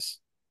Kansas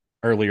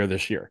earlier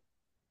this year.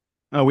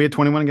 Oh, we had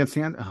 21 against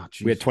Kansas. Oh,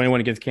 we had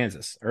 21 against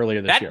Kansas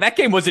earlier this year. That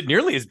game wasn't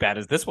nearly as bad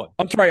as this one.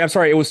 I'm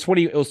sorry. It was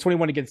 20. It was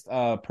 21 against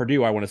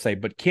Purdue, I want to say,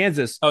 but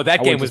Kansas. Oh,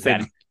 that game was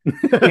bad.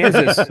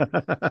 Kansas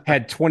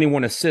had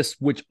 21 assists,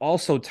 which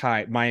also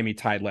Miami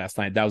tied last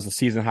night. That was the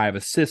season high of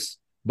assists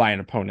by an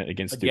opponent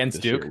against Duke.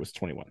 This year. It was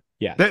 21.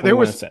 Yeah, there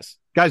was assists.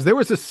 Guys, there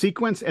was a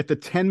sequence at the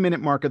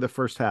 10-minute mark of the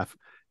first half.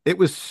 It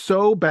was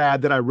so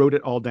bad that I wrote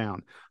it all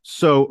down.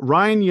 So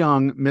Ryan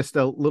Young missed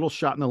a little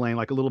shot in the lane,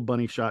 like a little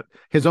bunny shot.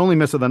 His only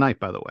miss of the night,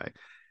 by the way.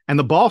 And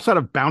the ball sort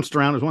of bounced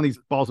around. It was one of these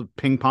balls of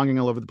ping-ponging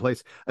all over the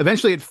place.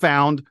 Eventually, it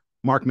found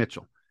Mark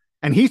Mitchell.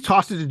 And he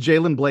tossed it to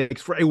Jalen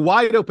Blakes for a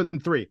wide-open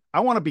 3.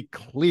 I want to be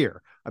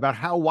clear about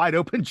how wide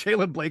open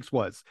Jalen Blakes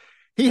was.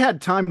 He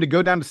had time to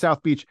go down to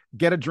South Beach,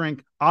 get a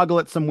drink, ogle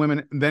at some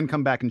women, and then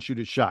come back and shoot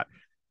his shot.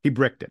 He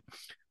bricked it.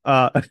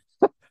 Kyle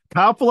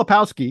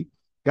Filipowski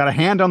got a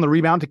hand on the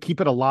rebound to keep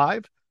it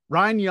alive.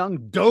 Ryan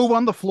Young dove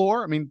on the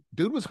floor. I mean,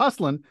 dude was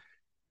hustling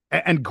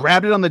and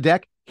grabbed it on the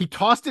deck. He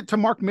tossed it to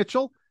Mark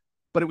Mitchell,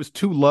 but it was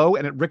too low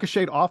and it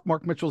ricocheted off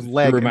Mark Mitchell's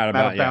leg and out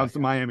of bounds to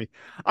Miami.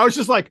 I was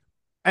just like,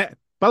 by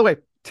the way,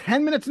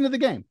 10 minutes into the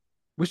game,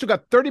 we still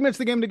got 30 minutes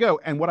of the game to go.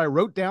 And what I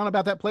wrote down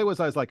about that play was,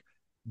 I was like,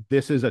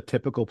 this is a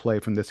typical play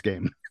from this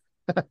game.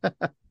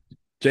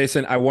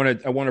 Jason, I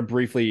want to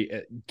briefly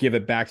give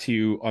it back to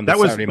you on the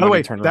Saturday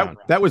Monday turnaround.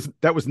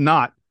 That was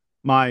not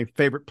my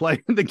favorite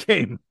play in the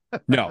game.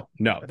 No,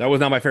 that was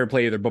not my favorite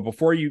play either. But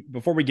before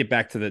we get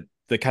back to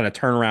the kind of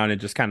turnaround and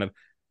just kind of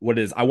what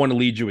it is, I want to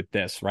lead you with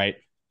this, right?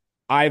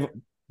 I've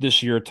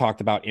this year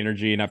talked about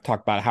energy, and I've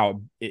talked about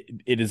how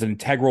it is an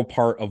integral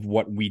part of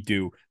what we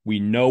do. We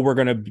know we're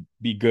going to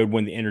be good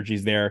when the energy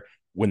is there.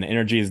 When the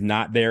energy is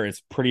not there,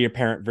 it's pretty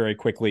apparent very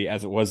quickly,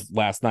 as it was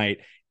last night,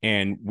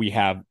 and we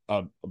have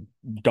a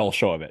dull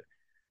show of it.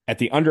 At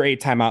the under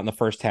 8 timeout in the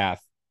first half,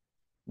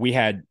 we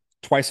had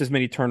twice as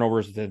many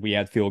turnovers as we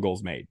had field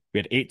goals made. We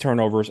had 8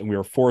 turnovers, and we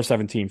were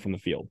 4-17 from the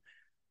field.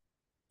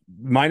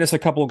 Minus a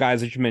couple of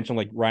guys that you mentioned,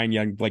 like Ryan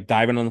Young, like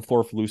diving on the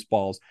floor for loose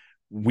balls.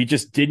 We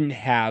just didn't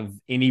have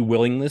any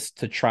willingness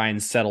to try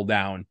and settle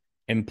down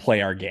and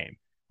play our game.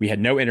 We had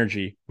no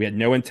energy. We had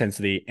no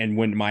intensity. And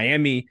when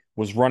Miami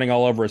was running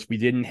all over us, we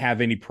didn't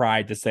have any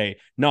pride to say,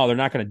 no, they're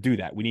not going to do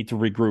that. We need to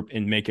regroup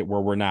and make it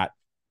where we're not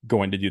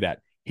going to do that.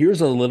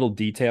 Here's a little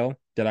detail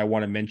that I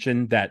want to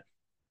mention that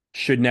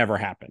should never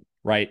happen,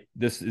 right?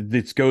 This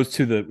goes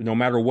to no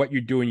matter what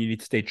you're doing, you need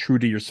to stay true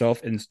to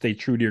yourself and stay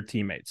true to your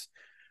teammates.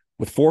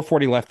 With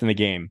 4:40 left in the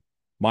game,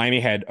 Miami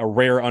had a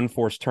rare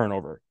unforced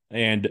turnover.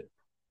 And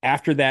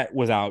after that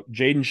was out,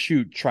 Jaden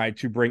Shoot tried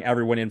to bring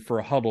everyone in for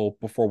a huddle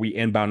before we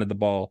inbounded the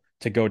ball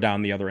to go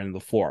down the other end of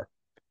the floor.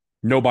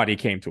 Nobody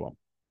came to him.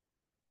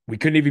 We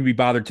couldn't even be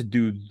bothered to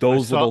do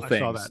those little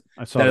things.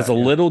 That is a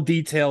little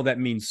detail that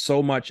means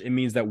so much. It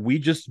means that we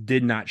just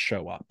did not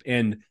show up.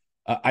 And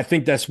I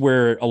think that's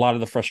where a lot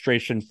of the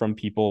frustration from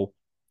people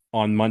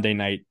on Monday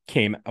night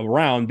came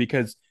around,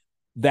 because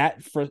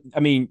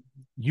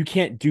you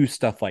can't do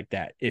stuff like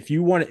that. If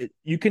you want,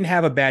 you can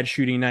have a bad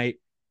shooting night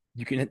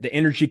the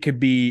energy could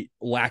be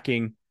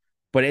lacking,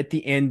 but at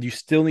the end, you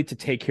still need to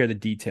take care of the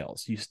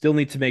details. You still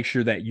need to make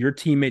sure that your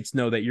teammates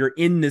know that you're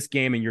in this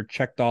game and you're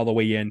checked all the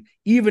way in,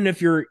 even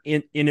if you're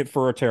in it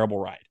for a terrible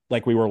ride,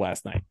 like we were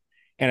last night.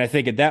 And I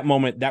think at that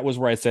moment, that was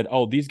where I said,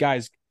 oh, these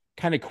guys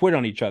kind of quit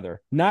on each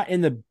other, not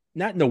in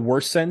the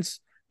worst sense,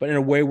 but in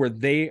a way where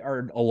they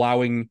are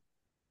allowing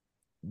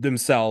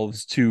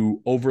themselves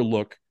to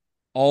overlook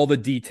all the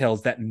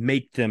details that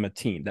make them a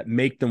team, that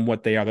make them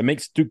what they are, that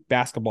makes Duke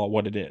basketball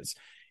what it is.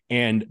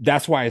 And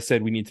that's why I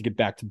said we need to get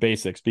back to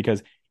basics,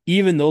 because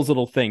even those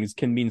little things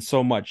can mean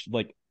so much.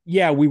 Like,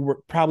 yeah,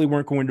 probably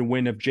weren't going to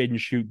win if Jaden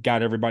Schutt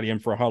got everybody in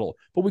for a huddle,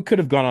 but we could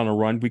have gone on a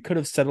run. We could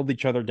have settled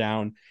each other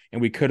down,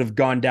 and we could have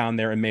gone down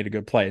there and made a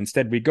good play.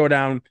 Instead, we go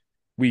down,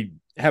 we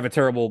have a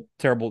terrible,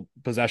 terrible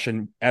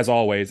possession as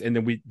always, and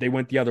then they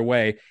went the other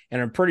way.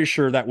 And I'm pretty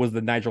sure that was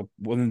the Nigel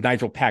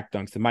Pack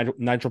dunks. The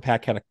Nigel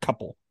Pack had a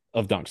couple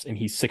of dunks, and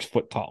he's 6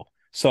 foot tall.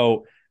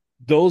 So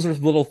those are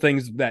little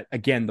things that,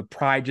 again, the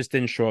pride just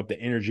didn't show up. The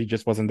energy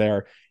just wasn't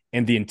there,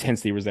 and the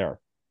intensity was there.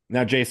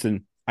 Now,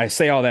 Jason, I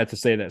say all that to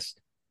say this.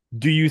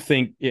 Do you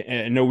think,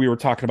 I know we were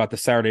talking about the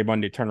Saturday,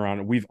 Monday turnaround,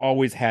 and we've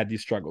always had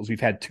these struggles. We've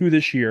had 2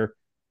 this year.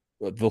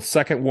 The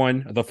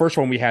first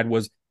one we had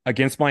was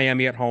against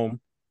Miami at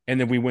home, and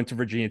then we went to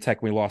Virginia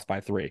Tech and we lost by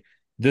 3.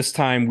 This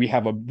time we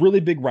have a really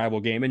big rival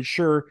game, and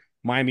sure,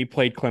 Miami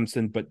played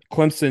Clemson, but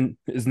Clemson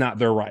is not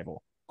their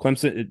rival.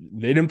 Clemson,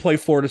 they didn't play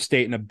Florida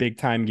State in a big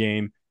time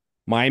game.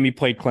 Miami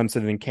played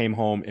Clemson and came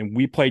home, and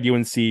we played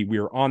UNC. We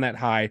were on that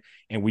high,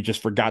 and we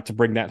just forgot to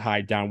bring that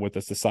high down with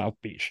us to South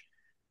Beach.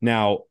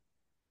 Now,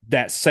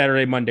 that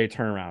Saturday, Monday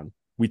turnaround,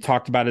 we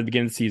talked about it at the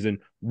beginning of the season.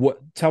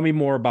 Tell me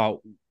more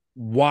about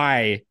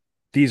why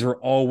these are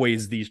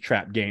always these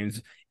trap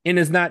games. And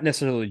it's not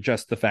necessarily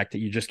just the fact that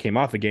you just came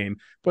off a game,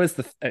 but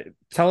it's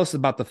tell us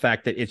about the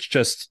fact that it's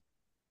just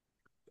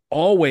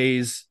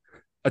always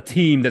a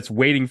team that's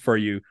waiting for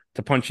you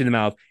to punch you in the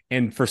mouth.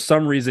 And for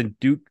some reason,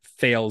 Duke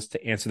fails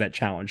to answer that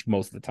challenge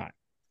most of the time.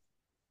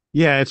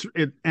 Yeah,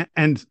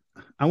 and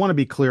I want to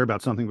be clear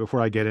about something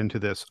before I get into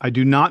this. I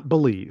do not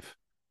believe,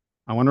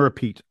 I want to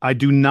repeat, I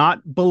do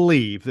not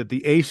believe that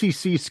the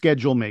ACC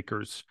schedule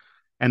makers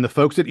and the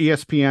folks at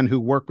ESPN who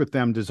work with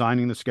them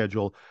designing the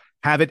schedule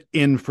have it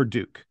in for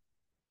Duke.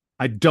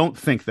 I don't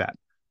think that.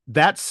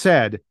 That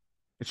said,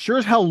 it sure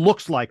as hell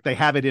looks like they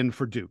have it in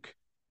for Duke,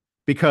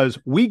 because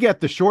we get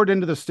the short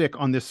end of the stick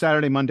on this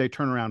Saturday, Monday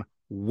turnaround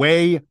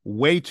way,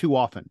 way too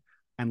often.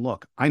 And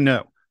look, I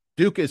know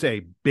Duke is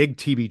a big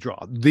TV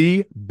draw,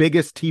 the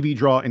biggest TV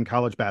draw in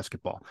college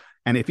basketball.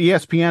 And if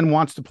ESPN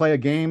wants to play a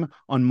game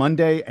on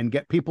Monday and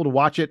get people to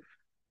watch it,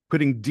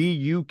 putting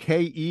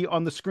DUKE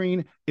on the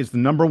screen is the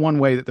number one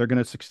way that they're going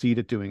to succeed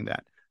at doing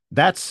that.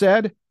 That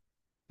said,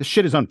 this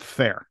shit is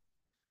unfair.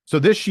 So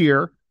this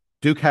year,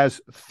 Duke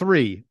has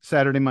 3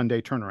 Saturday,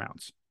 Monday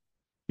turnarounds.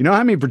 You know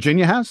how many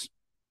Virginia has?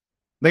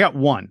 They got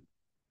 1.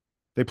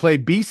 They play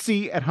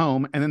BC at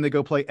home, and then they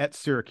go play at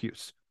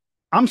Syracuse.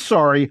 I'm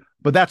sorry,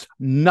 but that's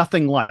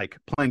nothing like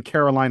playing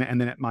Carolina and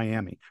then at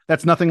Miami.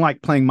 That's nothing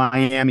like playing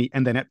Miami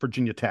and then at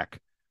Virginia Tech.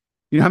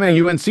 You know how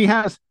many UNC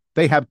has?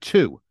 They have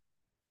 2.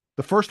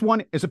 The first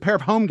one is a pair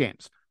of home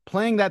games.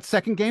 Playing that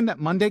second game, that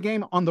Monday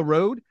game on the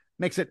road,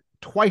 makes it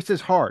twice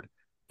as hard.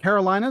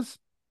 Carolina's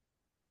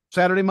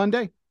Saturday,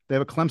 Monday, they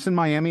have a Clemson,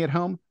 Miami at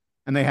home,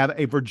 and they have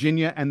a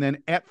Virginia and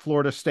then at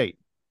Florida State.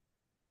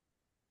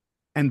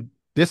 And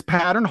this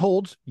pattern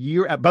holds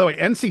by the way,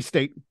 NC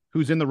State,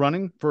 who's in the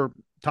running for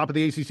top of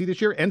the ACC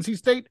this year, NC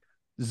State,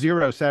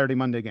 0 Saturday,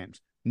 Monday games.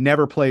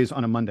 Never plays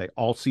on a Monday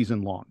all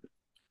season long.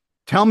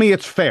 Tell me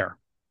it's fair.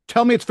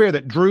 Tell me it's fair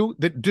that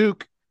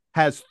Duke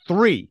has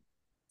 3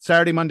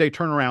 Saturday, Monday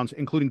turnarounds,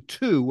 including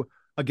 2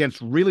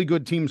 against really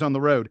good teams on the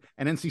road,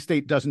 and NC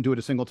State doesn't do it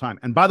a single time.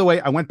 And by the way,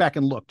 I went back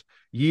and looked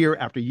year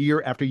after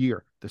year after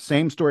year. The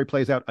same story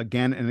plays out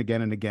again and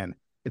again and again.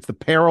 It's the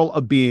peril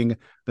of being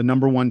the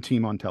number 1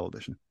 team on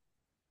television.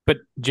 But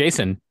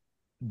Jason,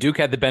 Duke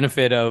had the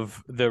benefit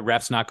of the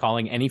refs not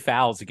calling any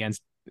fouls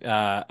against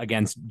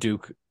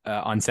Duke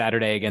on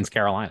Saturday against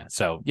Carolina.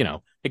 So,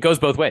 it goes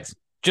both ways.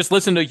 Just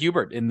listen to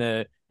Hubert in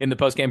the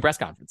post-game press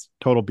conference.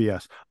 Total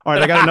BS. All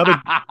right,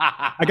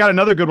 I got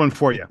another good one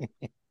for you.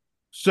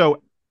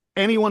 So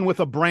anyone with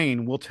a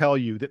brain will tell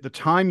you that the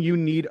time you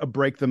need a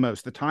break the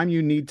most, the time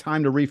you need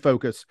time to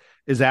refocus,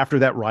 is after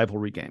that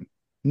rivalry game.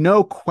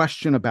 No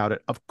question about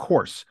it. Of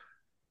course.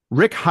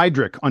 Rick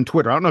Heydrich on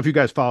Twitter. I don't know if you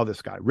guys follow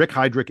this guy. Rick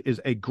Heydrich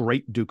is a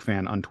great Duke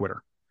fan on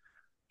Twitter.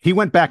 He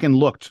went back and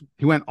looked.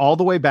 He went all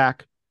the way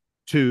back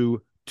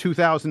to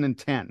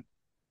 2010,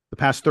 the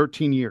past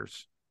 13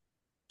 years,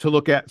 to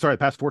look at, the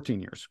past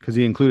 14 years, because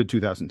he included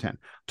 2010,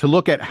 to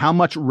look at how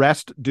much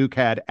rest Duke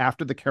had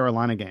after the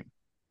Carolina game.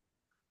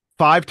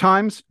 5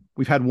 times,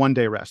 we've had 1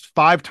 day rest.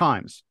 5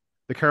 times,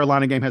 the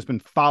Carolina game has been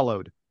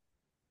followed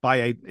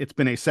by it's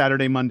been a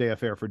Saturday, Monday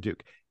affair for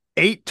Duke.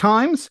 8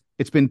 times,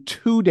 it's been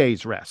 2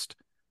 days rest.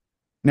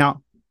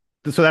 Now,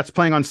 so that's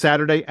playing on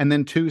Saturday and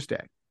then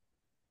Tuesday.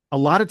 A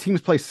lot of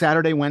teams play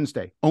Saturday,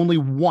 Wednesday. Only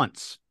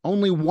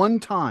 1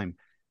 time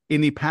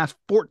in the past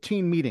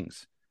 14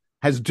 meetings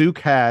has Duke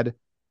had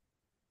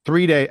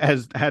 3 days,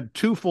 has had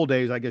 2 full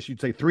days, I guess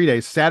you'd say 3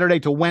 days, Saturday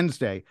to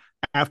Wednesday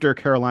after a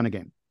Carolina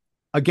game.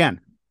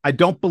 Again, I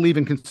don't believe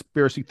in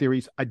conspiracy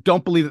theories. I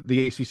don't believe that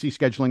the ACC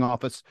scheduling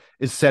office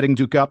is setting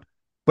Duke up,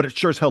 but it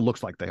sure as hell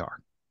looks like they are.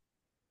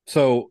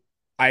 So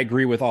I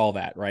agree with all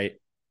that, right?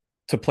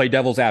 To play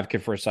devil's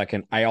advocate for a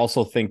second, I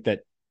also think that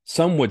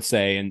some would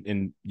say,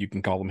 and you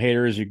can call them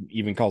haters, you can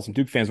even call some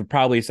Duke fans, would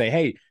probably say,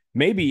 hey,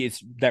 maybe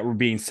it's that we're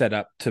being set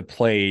up to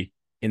play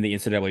in the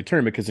NCAA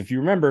tournament. Because if you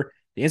remember,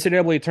 the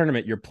NCAA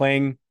tournament, you're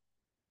playing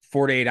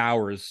 48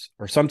 hours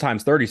or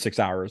sometimes 36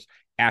 hours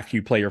after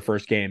you play your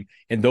first game.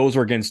 And those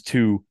are against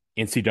 2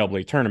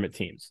 NCAA tournament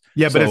teams.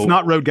 Yeah, but it's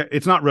not road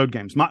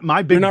games.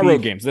 My big not beef,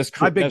 road games. That's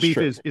true. My big That's beef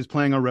true. is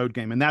playing a road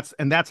game, and that's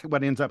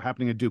what ends up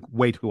happening at Duke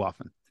way too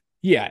often.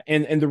 Yeah,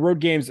 and the road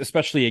games,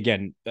 especially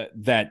again,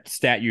 that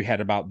stat you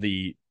had about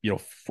the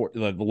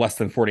the less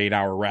than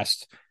 48-hour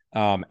rest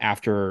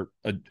after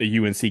a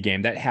UNC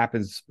game, that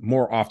happens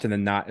more often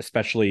than not.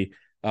 Especially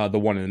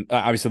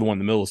obviously the one in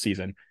the middle of the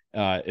season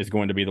is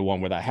going to be the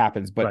one where that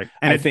happens. But right.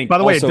 And I think, by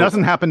the way, also, it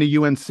doesn't happen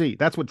to UNC.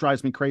 That's what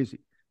drives me crazy.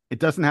 It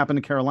doesn't happen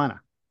to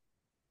Carolina.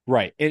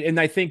 Right, and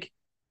I think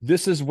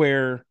this is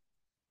where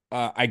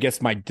I guess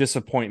my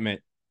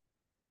disappointment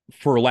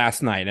for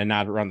last night, and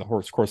not around the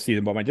course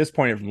season, but my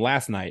disappointment from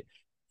last night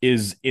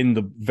is in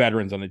the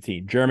veterans on the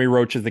team. Jeremy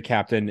Roach is the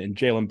captain, and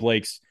Jalen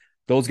Blake's,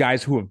 those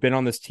guys who have been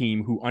on this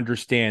team, who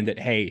understand that,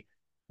 hey,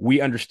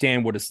 we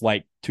understand what it's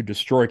like to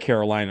destroy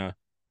Carolina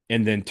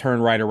and then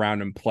turn right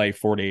around and play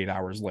 48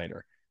 hours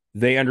later.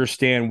 They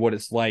understand what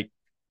it's like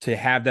to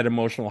have that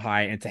emotional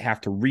high and to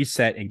have to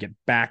reset and get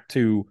back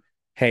to,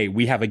 hey,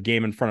 we have a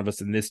game in front of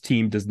us, and this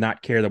team does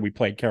not care that we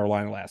played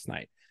Carolina last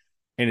night.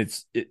 And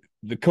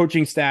the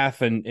coaching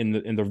staff and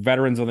the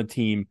veterans on the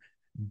team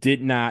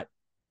did not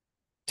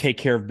take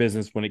care of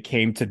business when it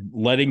came to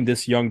letting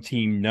this young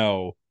team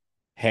know,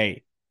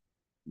 hey,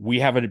 we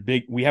have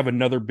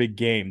another big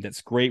game.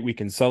 That's great. We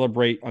can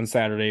celebrate on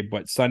Saturday,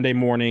 but Sunday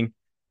morning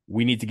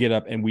we need to get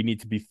up and we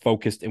need to be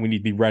focused and we need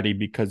to be ready,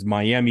 because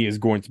Miami is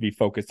going to be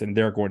focused and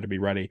they're going to be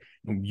ready.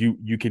 And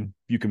you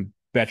can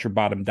bet your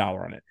bottom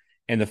dollar on it.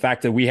 And the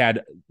fact that we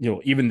had,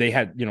 even they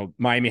had,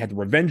 Miami had the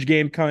revenge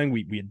game coming.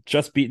 We had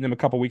just beaten them a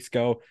couple weeks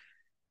ago.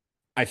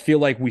 I feel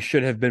like we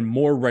should have been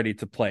more ready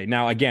to play.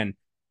 Now, again,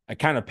 I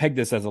kind of pegged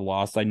this as a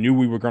loss. I knew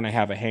we were going to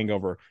have a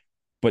hangover,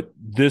 but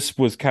this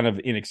was kind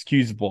of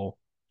inexcusable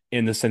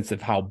in the sense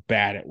of how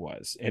bad it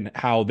was and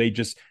how they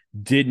just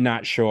did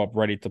not show up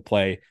ready to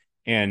play.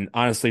 And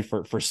honestly,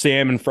 for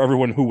Sam and for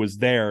everyone who was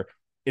there,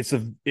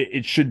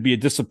 it should be a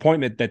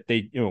disappointment that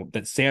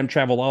that Sam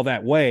traveled all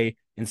that way,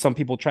 and some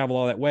people travel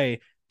all that way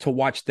to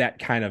watch that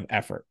kind of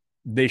effort.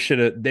 They should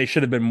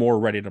have been more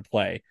ready to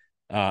play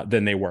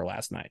than they were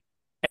last night.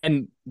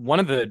 And one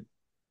of the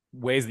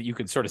ways that you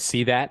could sort of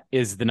see that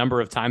is the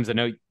number of times, I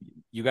know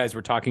you guys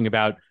were talking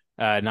about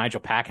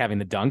Nigel Pack having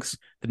the dunks,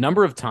 the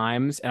number of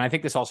times, and I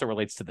think this also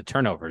relates to the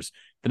turnovers,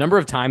 the number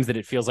of times that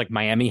it feels like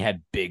Miami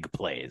had big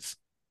plays,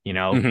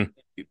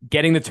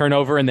 getting the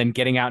turnover and then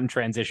getting out in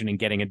transition and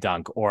getting a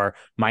dunk, or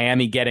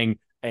Miami getting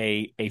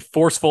a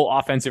forceful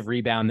offensive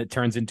rebound that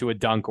turns into a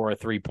dunk or a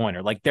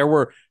 3-pointer. Like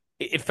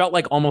it felt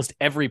like almost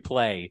every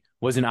play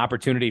was an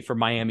opportunity for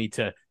Miami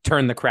to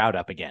turn the crowd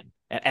up again.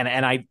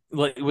 And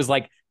it was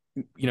like,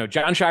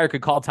 John Shire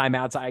could call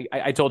timeouts.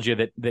 I told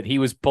you that he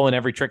was pulling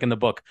every trick in the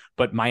book,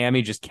 but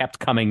Miami just kept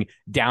coming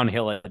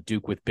downhill at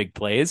Duke with big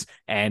plays.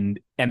 And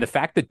the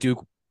fact that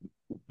Duke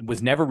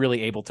was never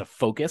really able to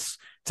focus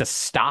to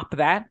stop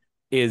that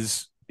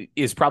is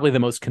probably the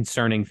most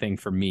concerning thing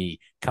for me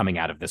coming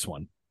out of this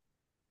one.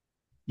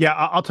 Yeah,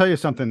 I'll tell you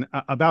something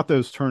about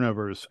those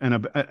turnovers,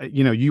 and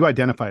you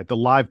identify it, the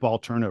live ball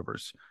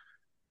turnovers,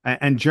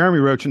 and Jeremy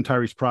Roach and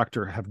Tyrese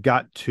Proctor have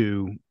got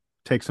to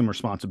take some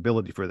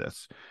responsibility for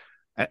this.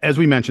 As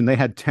we mentioned, they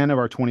had 10 of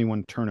our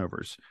 21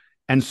 turnovers,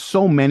 and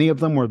so many of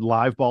them were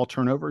live ball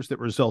turnovers that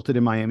resulted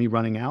in Miami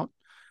running out.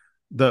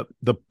 The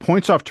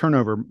points off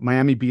turnover,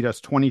 Miami beat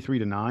us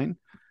 23-9.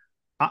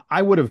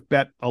 I would have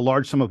bet a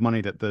large sum of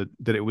money that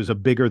it was a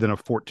bigger than a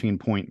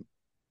 14-point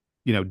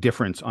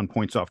difference on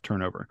points off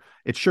turnover.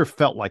 It sure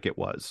felt like it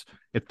was.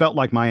 It felt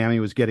like Miami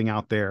was getting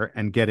out there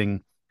and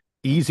getting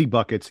easy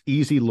buckets,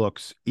 easy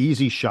looks,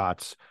 easy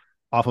shots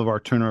off of our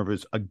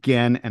turnovers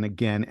again and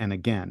again and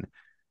again.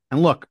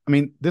 And look, I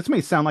mean, this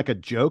may sound like a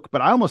joke,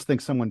 but I almost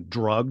think someone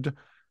drugged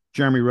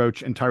Jeremy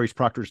Roach and Tyrese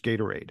Proctor's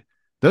Gatorade.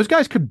 Those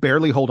guys could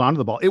barely hold on to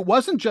the ball. It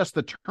wasn't just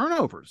the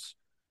turnovers.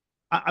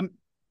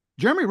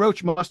 Jeremy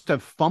Roach must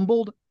have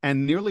fumbled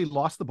and nearly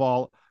lost the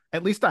ball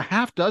at least a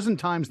half dozen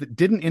times that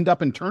didn't end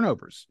up in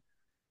turnovers.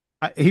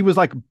 He was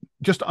like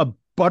just a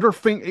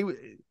butterfinger,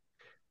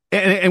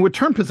 and would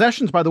turn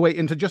possessions, by the way,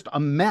 into just a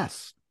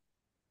mess.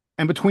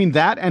 And between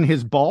that and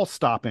his ball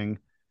stopping,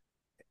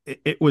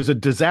 it was a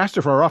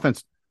disaster for our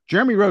offense.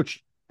 Jeremy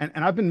Roach, and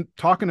I've been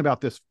talking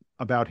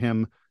about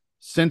him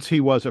since he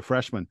was a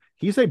freshman.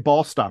 He's a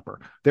ball stopper.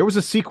 There was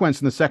a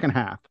sequence in the second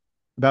half,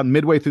 about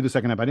midway through the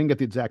second half, I didn't get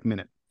the exact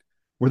minute,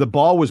 where the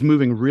ball was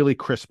moving really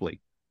crisply.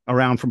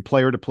 around from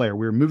player to player.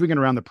 We were moving it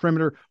around the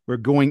perimeter. We are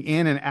going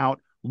in and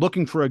out,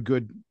 looking for a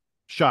good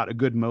shot, a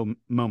good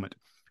moment.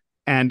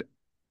 And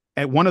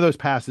at one of those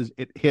passes,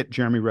 it hit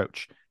Jeremy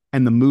Roach,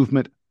 and the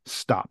movement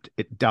stopped.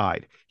 It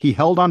died. He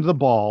held onto the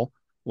ball,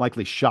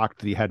 likely shocked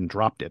that he hadn't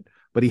dropped it,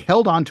 but he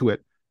held onto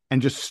it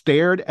and just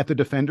stared at the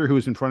defender who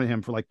was in front of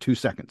him for like 2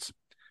 seconds.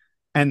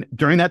 And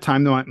during that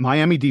time, the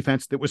Miami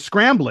defense that was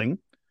scrambling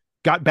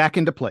got back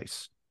into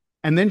place.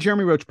 And then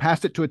Jeremy Roach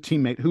passed it to a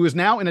teammate who is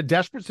now in a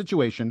desperate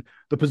situation.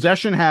 The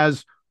possession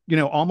has,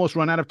 almost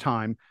run out of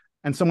time,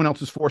 and someone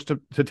else is forced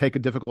to take a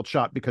difficult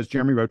shot because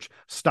Jeremy Roach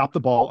stopped the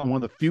ball on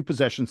one of the few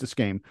possessions this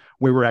game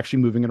where we're actually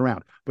moving it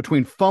around.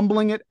 Between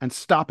fumbling it and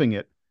stopping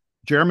it,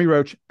 Jeremy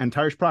Roach, and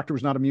Tyrese Proctor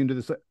was not immune to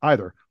this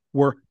either,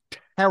 were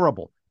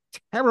terrible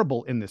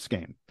in this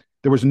game.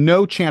 There was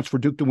no chance for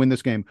Duke to win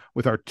this game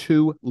with our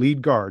two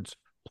lead guards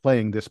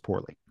playing this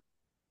poorly.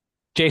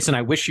 Jason,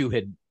 I wish you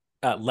had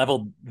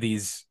leveled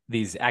these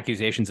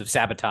accusations of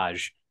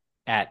sabotage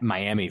at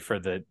Miami for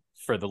the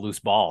loose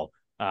ball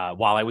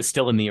while I was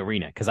still in the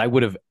arena, because I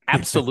would have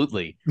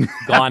absolutely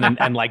gone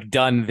and like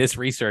done this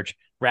research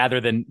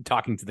rather than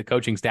talking to the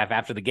coaching staff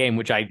after the game,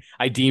 which I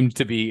deemed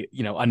to be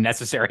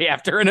unnecessary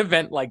after an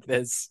event like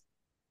this.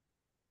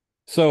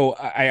 So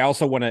I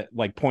also want to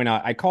point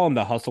out, I call them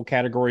the hustle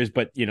categories,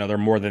 but they're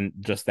more than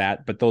just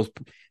that. But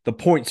the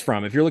points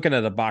from, if you're looking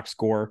at a box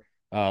score,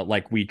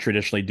 like we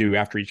traditionally do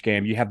after each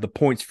game, you have the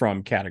points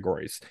from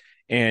categories.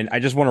 And I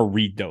just want to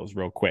read those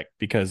real quick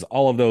because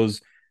all of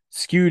those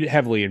skewed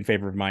heavily in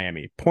favor of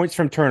Miami. Points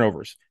from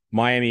turnovers,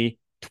 Miami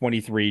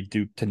 23,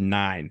 Duke to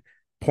 9.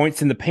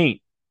 Points in the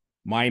paint,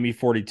 Miami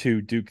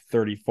 42, Duke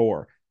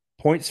 34.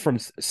 Points from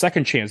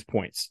second chance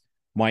points,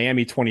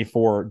 Miami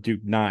 24,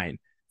 Duke 9.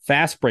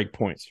 Fast break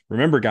points.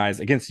 Remember, guys,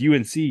 against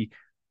UNC, it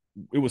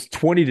was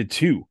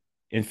 20-2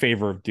 in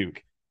favor of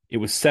Duke. It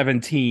was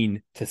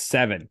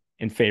 17-7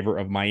 in favor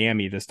of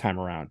Miami this time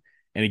around.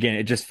 And again,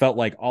 it just felt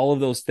like all of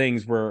those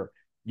things were,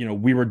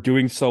 we were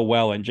doing so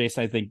well. And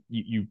Jason, I think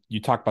you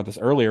talked about this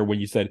earlier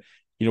when you said,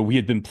 we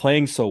had been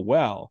playing so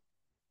well,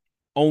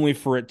 only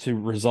for it to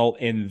result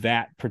in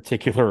that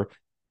particular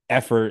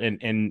effort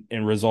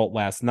and result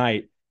last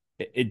night.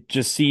 It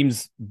just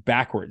seems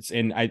backwards.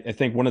 And I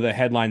think one of the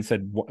headlines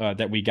said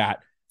that we got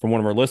from one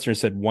of our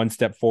listeners said 1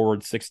 step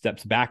forward, 6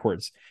 steps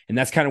backwards. And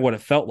that's kind of what it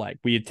felt like.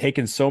 We had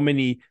taken so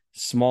many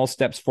small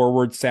steps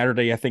forward.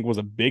 Saturday, I think, was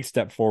a big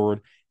step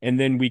forward. And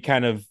then we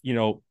kind of,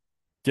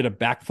 did a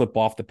backflip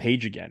off the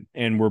page again.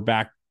 And we're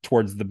back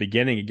towards the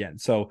beginning again.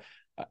 So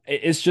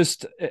it's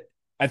just,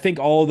 I think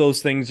all of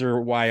those things are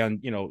why on,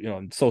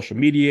 on social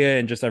media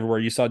and just everywhere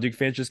you saw Duke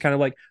fans just kind of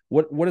like,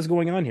 what is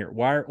going on here?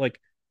 Why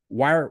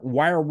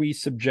are we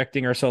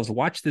subjecting ourselves to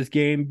watch this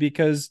game?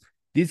 Because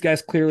these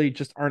guys clearly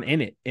just aren't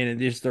in it,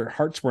 and their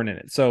hearts weren't in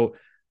it. So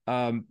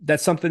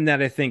that's something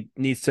that I think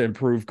needs to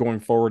improve going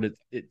forward.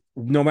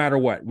 No matter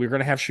what, we're going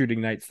to have shooting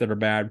nights that are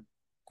bad.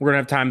 We're going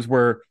to have times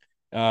where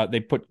they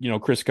put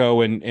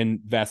Crisco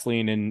and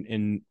Vaseline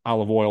and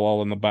olive oil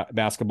all in the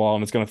basketball,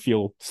 and it's going to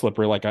feel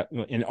slippery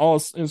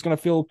it's going to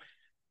feel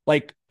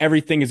like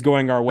everything is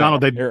going our way.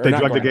 Donald, they drug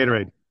the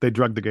Gatorade. They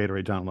drugged the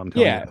Gatorade, Donald. I'm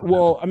telling you. Yeah,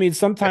 well, I mean,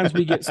 sometimes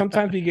we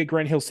get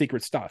Grant Hill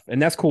secret stuff,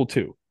 and that's cool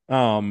too.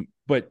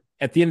 But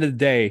at the end of the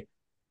day,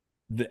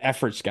 the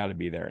effort's got to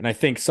be there. And I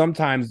think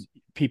sometimes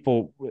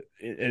people,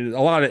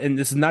 and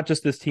this is not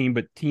just this team,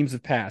 but teams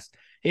have passed.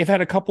 They've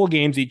had a couple of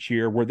games each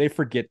year where they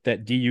forget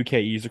that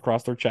DUKE is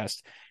across their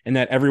chest and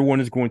that everyone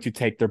is going to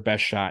take their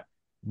best shot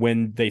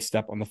when they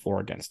step on the floor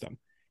against them.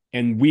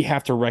 And we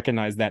have to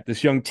recognize that.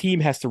 This young team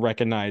has to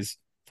recognize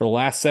for the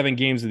last 7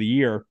 games of the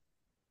year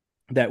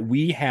that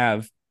we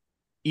have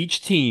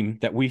each team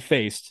that we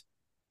faced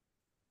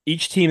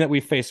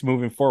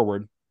moving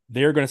forward,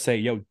 they're going to say,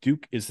 yo,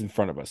 Duke is in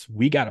front of us.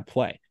 We got to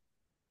play.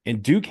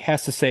 And Duke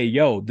has to say,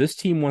 yo, this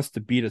team wants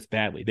to beat us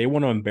badly. They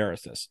want to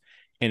embarrass us.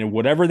 And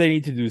whatever they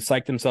need to do to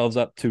psych themselves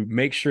up to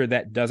make sure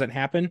that doesn't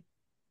happen,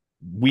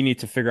 we need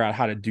to figure out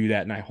how to do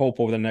that. And I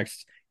hope over the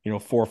next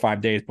 4 or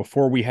 5 days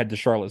before we head to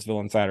Charlottesville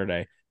on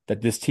Saturday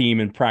that this team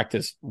in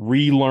practice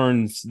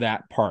relearns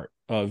that part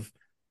of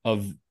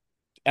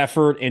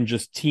effort and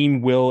just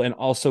team will, and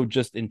also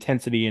just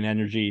intensity and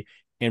energy,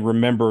 and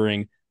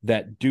remembering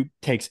that Duke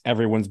takes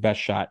everyone's best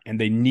shot and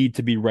they need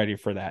to be ready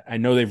for that. I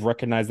know they've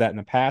recognized that in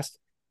the past.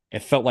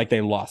 It felt like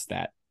they lost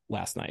that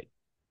last night.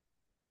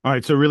 All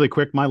right. So really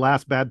quick, my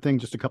last bad thing,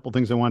 just a couple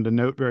things I wanted to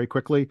note very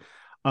quickly.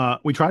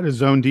 We tried a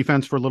zone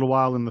defense for a little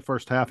while in the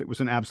first half. It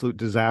was an absolute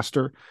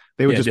disaster.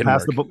 They would just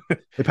pass the ball.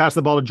 They passed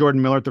the ball to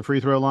Jordan Miller at the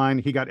free throw line.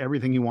 He got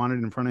everything he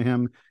wanted in front of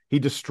him. He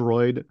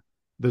destroyed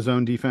the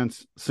zone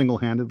defense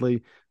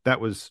single-handedly.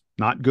 That was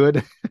not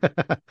good.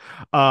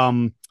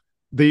 The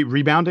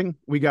rebounding,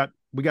 we got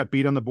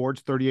beat on the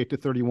boards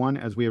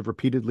 38-31. As we have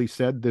repeatedly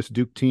said, this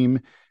Duke team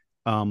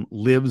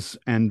lives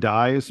and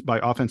dies by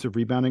offensive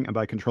rebounding and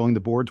by controlling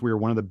the boards. We are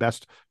one of the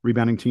best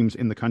rebounding teams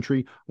in the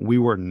country. We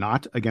were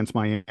not against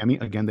Miami.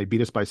 Again, they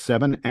beat us by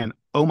 7. And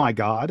oh my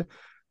God,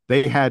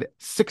 They had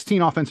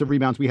 16 offensive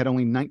rebounds. We had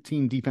only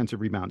 19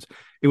 defensive rebounds.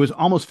 It was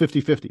almost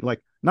 50-50.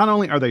 Like, not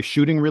only are they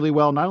shooting really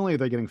well, not only are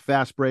they getting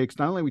fast breaks,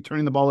 not only are we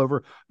turning the ball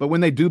over, but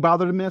when they do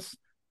bother to miss,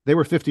 they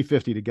were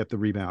 50-50 to get the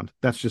rebound.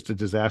 That's just a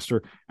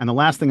disaster. And the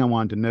last thing I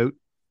wanted to note,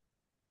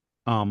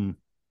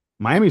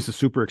 Miami's a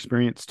super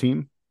experienced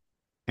team,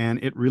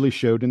 and it really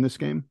showed in this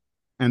game.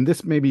 And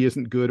this maybe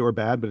isn't good or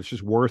bad, but it's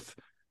just worth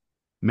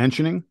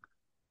mentioning.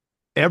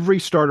 Every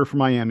starter for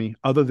Miami,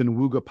 other than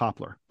Wooga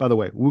Poplar, by the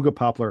way, Wooga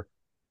Poplar,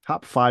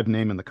 top 5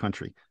 name in the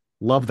country.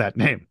 Love that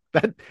name.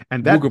 That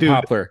Wooga dude,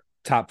 Poplar,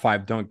 top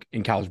 5 dunk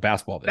in college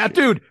basketball. That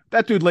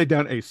dude laid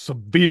down a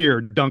severe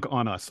dunk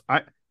on us.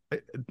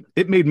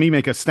 It made me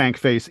make a stank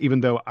face, even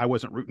though I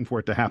wasn't rooting for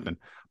it to happen.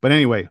 But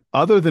anyway,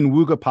 other than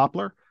Wooga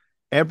Poplar,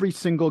 every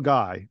single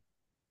guy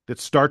that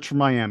starts for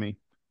Miami,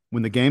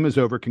 when the game is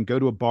over, can go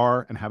to a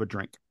bar and have a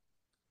drink.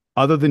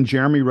 Other than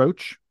Jeremy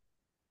Roach,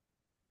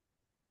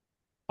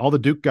 all the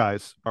Duke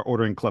guys are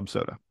ordering club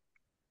soda.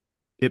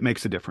 It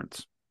makes a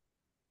difference.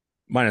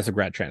 Minus the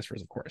grad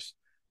transfers, of course.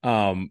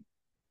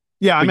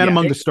 Yeah, I meant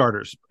among the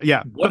starters.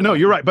 Yeah, but no,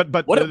 you're right.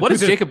 But what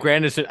is Jacob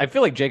Grandison? I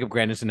feel like Jacob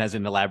Grandison has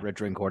an elaborate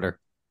drink order.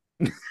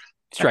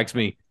 Strikes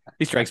me.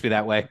 He strikes me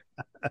that way.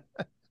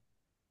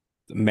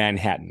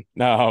 Manhattan.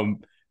 No,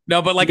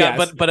 but like,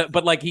 yes.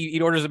 but like he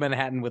orders a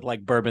Manhattan with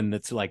like bourbon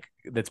that's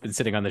been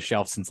sitting on the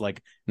shelf since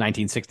like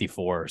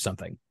 1964 or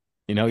something.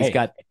 You know, he's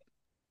got.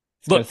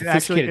 Look,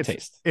 sophisticated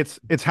taste.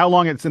 It's how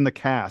long it's in the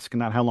cask,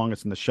 not how long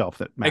it's in the shelf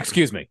that matters.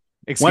 Excuse me.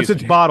 Once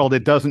it's bottled,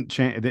 it doesn't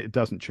change. It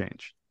doesn't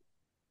change.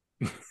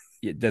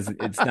 It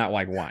doesn't. It's not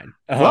like wine.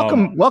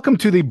 Welcome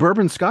to the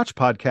Bourbon Scotch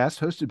podcast,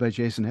 hosted by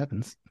Jason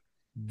Evans.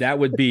 That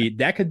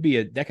could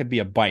be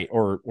a bite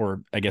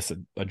or I guess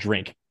a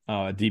drink,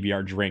 a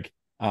DBR drink.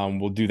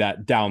 We'll do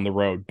that down the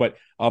road. But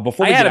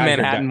before I had a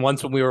Manhattan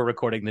once when we were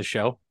recording this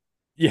show.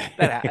 Yeah,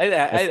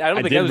 I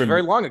don't think that was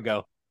very long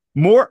ago.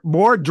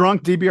 More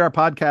drunk DBR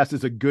podcast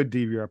is a good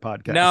DBR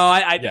podcast.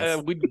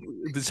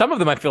 No, some of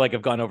them I feel like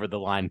have gone over the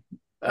line.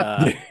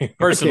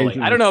 Personally,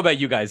 I don't know about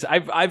you guys.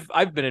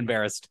 I've been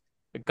embarrassed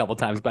a couple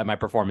times by my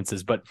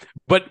performances, but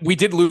we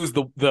did lose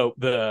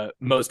the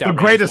most the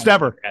greatest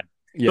ever.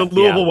 Yeah, the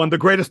Louisville one, the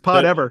greatest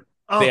pod ever.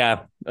 Oh,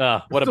 yeah,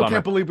 what a bummer! I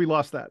can't believe we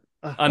lost that.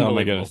 Unbelievable. Oh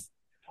my goodness.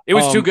 It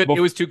was too good. It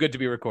was too good to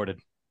be recorded.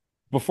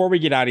 Before we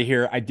get out of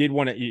here, I did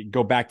want to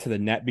go back to the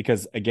net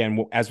because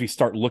again, as we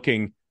start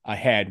looking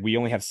ahead, we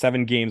only have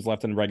 7 games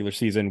left in the regular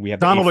season. We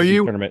have Donald. The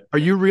tournament. Are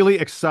you really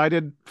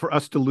excited for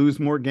us to lose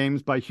more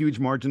games by huge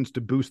margins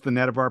to boost the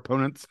net of our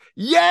opponents?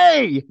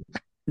 Yay!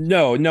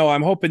 No,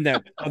 I'm hoping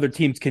that other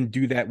teams can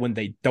do that when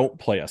they don't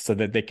play us, so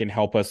that they can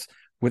help us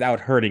without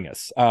hurting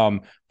us.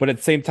 But at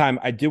the same time,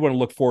 I do want to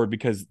look forward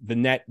because the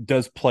net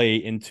does play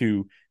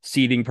into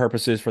seeding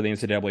purposes for the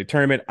NCAA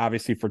tournament.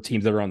 Obviously, for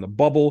teams that are on the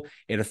bubble,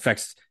 it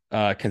affects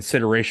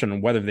consideration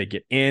on whether they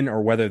get in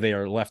or whether they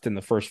are left in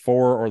the first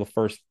 4 or the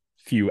first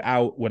few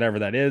out, whatever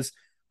that is.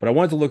 But I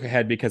wanted to look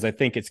ahead because I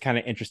think it's kind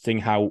of interesting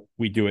how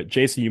we do it.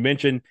 Jason, you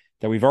mentioned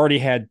that we've already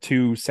had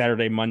 2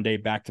 Saturday, Monday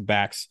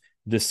back-to-backs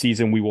this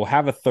season. We will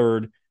have a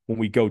third when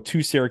we go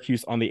to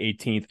Syracuse on the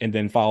 18th and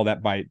then follow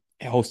that by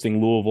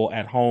hosting Louisville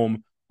at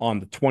home on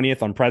the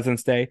 20th on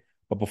President's Day.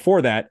 But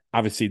before that,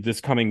 obviously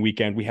this coming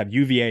weekend, we have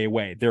UVA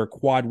away. They're a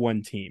quad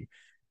 1 team.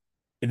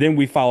 And then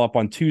we follow up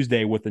on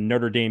Tuesday with the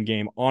Notre Dame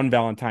game on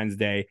Valentine's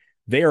Day.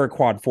 They are a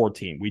quad 4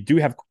 team. We do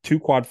have 2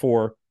 quad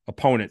 4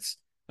 opponents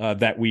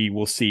that we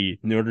will see,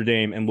 Notre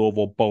Dame and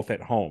Louisville both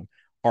at home.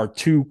 Our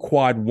 2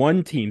 quad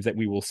 1 teams that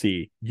we will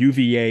see,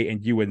 UVA and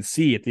UNC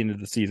at the end of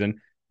the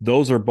season,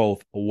 those are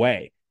both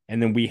away.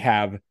 And then we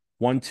have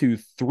 1, 2,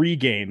 3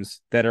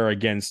 games that are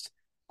against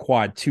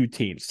quad 2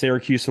 teams.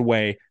 Syracuse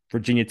away,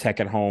 Virginia Tech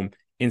at home,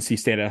 NC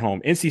State at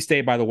home. NC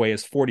State, by the way,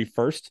 is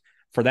 41st.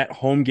 For that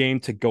home game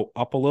to go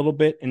up a little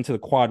bit into the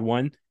quad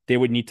 1, they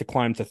would need to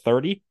climb to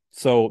 30.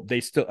 So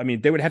they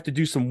would have to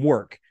do some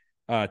work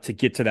to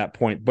get to that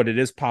point. But it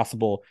is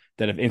possible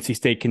that if NC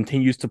State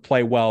continues to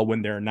play well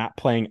when they're not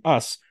playing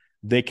us,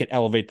 they could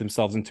elevate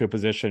themselves into a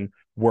position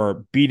where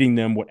beating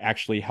them would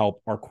actually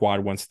help our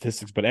quad 1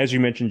 statistics. But as you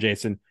mentioned,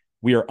 Jason,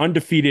 we are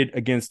undefeated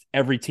against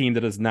every team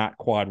that is not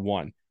quad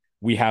 1.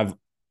 We have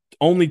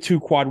only 2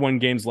 quad 1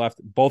 games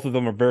left. Both of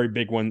them are very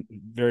big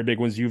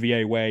ones,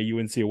 UVA away,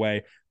 UNC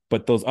away.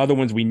 But those other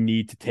ones, we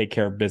need to take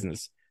care of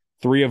business.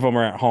 3 of them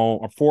are at home,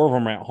 or 4 of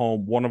them are at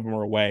home. 1 of them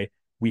are away.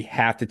 We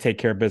have to take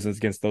care of business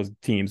against those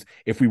teams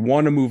if we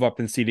want to move up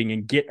in seeding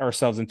and get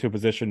ourselves into a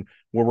position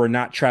where we're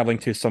not traveling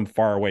to some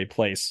faraway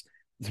place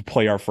to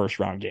play our first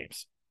round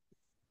games.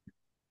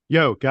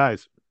 Yo,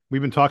 guys,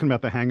 we've been talking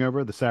about the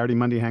hangover, the Saturday,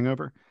 Monday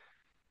hangover.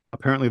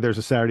 Apparently there's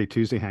a Saturday,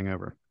 Tuesday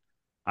hangover.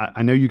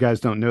 I know you guys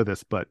don't know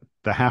this, but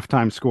the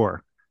halftime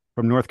score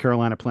from North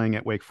Carolina playing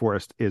at Wake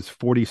Forest is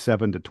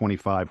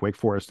 47-25. Wake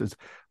Forest is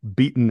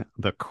beating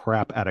the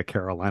crap out of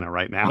Carolina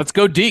right now. Let's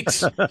go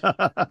Deeks.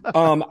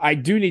 I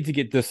do need to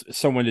get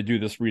someone to do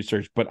this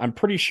research, but I'm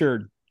pretty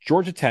sure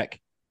Georgia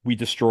Tech we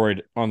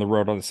destroyed on the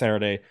road on the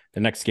Saturday. The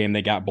next game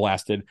they got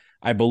blasted.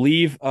 I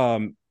believe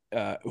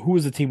who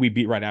was the team we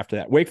beat right after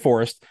that? Wake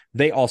Forest.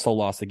 They also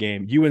lost the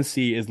game. UNC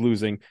is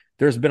losing.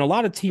 There's been a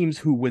lot of teams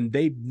who, when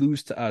they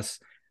lose to us,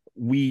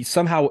 we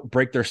somehow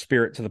break their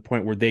spirit to the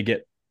point where they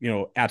get,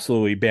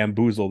 absolutely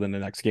bamboozled in the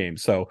next game.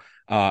 So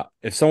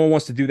if someone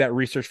wants to do that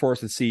research for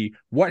us and see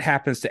what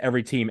happens to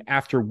every team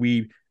after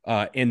we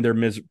put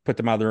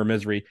them out of their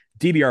misery,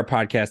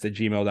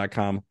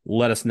 dbrpodcast@gmail.com.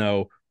 Let us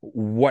know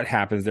what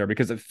happens there,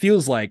 because it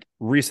feels like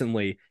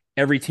recently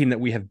every team that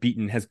we have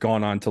beaten has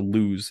gone on to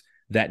lose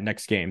that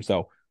next game.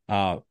 So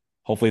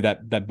hopefully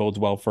that bodes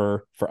well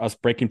for us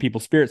breaking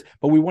people's spirits.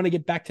 But we want to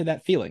get back to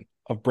that feeling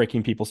of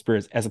breaking people's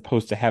spirits, as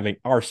opposed to having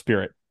our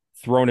spirit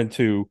thrown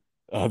into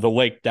the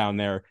lake down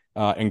there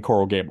in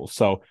Coral Gables.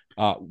 So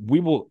we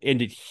will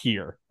end it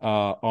here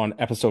on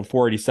episode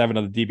 487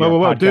 of the DBR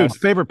podcast. Dude,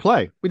 favorite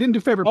play. We didn't do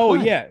favorite play. Oh,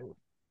 yeah.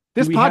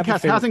 This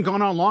podcast hasn't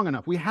gone on long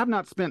enough. We have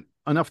not spent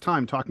enough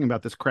time talking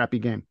about this crappy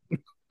game.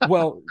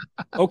 Well,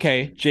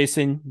 okay,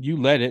 Jason, you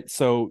led it.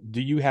 So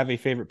do you have a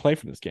favorite play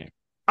from this game?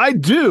 I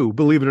do,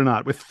 believe it or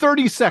not. With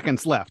 30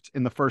 seconds left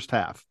in the first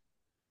half,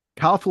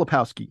 Kyle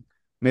Filipowski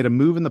made a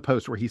move in the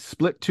post where he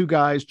split two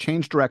guys,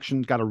 changed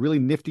direction, got a really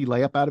nifty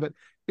layup out of it.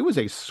 It was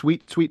a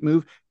sweet, sweet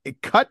move.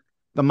 It cut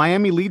the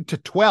Miami lead to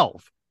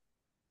 12.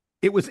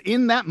 It was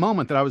in that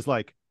moment that I was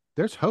like,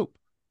 there's hope.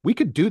 We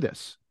could do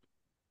this.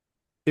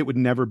 It would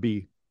never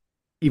be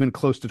even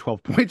close to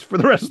 12 points for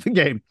the rest of the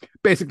game.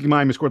 Basically,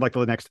 Miami scored like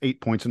the next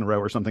 8 points in a row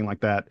or something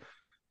like that,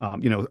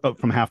 from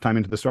halftime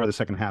into the start of the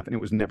second half, and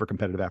it was never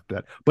competitive after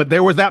that. But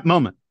there was that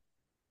moment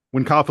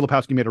when Kyle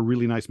Filipowski made a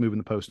really nice move in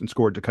the post and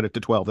scored to cut it to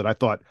 12 that I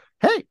thought,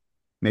 hey,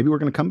 maybe we're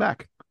going to come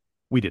back.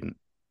 We didn't.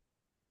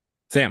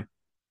 Sam.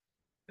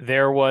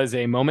 There was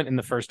a moment in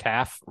the first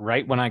half,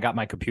 right when I got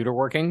my computer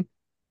working,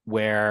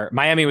 where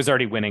Miami was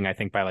already winning, I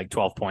think, by like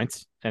 12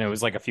 points. And it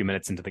was like a few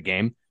minutes into the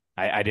game.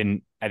 I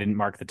didn't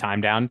mark the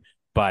time down,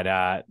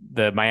 but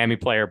the Miami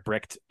player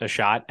bricked a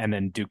shot, and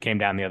then Duke came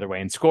down the other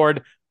way and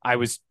scored. I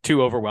was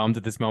too overwhelmed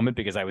at this moment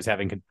because I was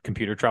having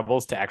computer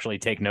troubles to actually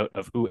take note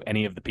of who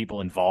any of the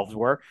people involved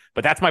were.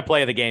 But that's my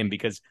play of the game,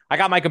 because I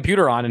got my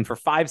computer on, and for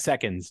 5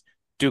 seconds,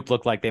 Duke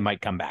looked like they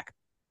might come back.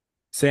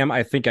 Sam,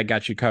 I think I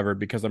got you covered,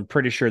 because I'm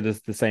pretty sure this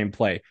is the same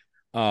play.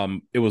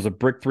 It was a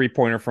brick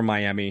three-pointer from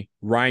Miami.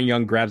 Ryan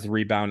Young grabs the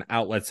rebound,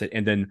 outlets it,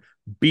 and then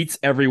beats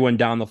everyone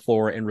down the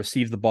floor and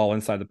receives the ball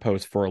inside the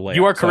post for a layup.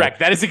 You are correct.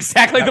 That is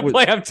exactly the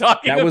play I'm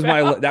talking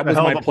about. That was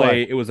my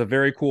play. It was a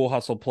very cool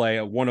hustle play,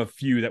 one of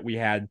few that we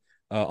had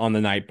on the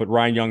night. But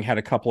Ryan Young had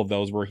a couple of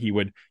those where he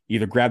would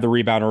either grab the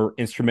rebound or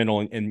instrumental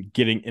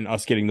in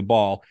us getting the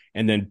ball,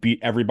 and then beat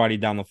everybody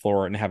down the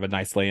floor and have a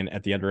nice lay-in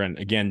at the other end.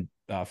 Again,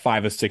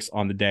 5 of 6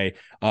 on the day.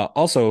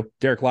 Also,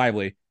 Derek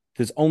Lively,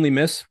 his only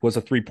miss was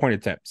a 3-point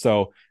attempt.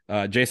 So,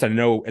 Jason, I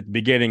know at the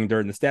beginning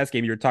during the stats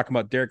game, you were talking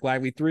about Derek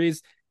Lively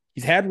threes.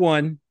 He's had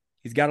one.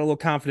 He's got a little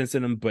confidence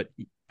in him, but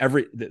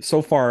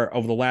so far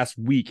over the last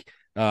week,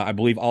 I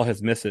believe all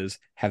his misses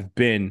have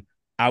been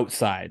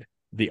outside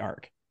the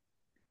arc.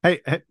 Hey,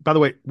 by the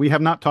way, we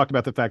have not talked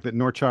about the fact that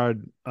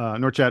Norchad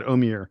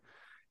Omier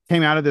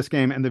came out of this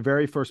game, and the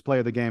very first play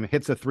of the game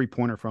hits a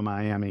 3-pointer from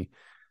Miami.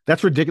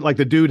 That's ridiculous. Like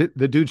the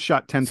dude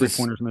shot 10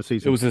 3-pointers in the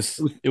season.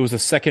 It was a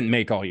second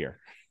make all year.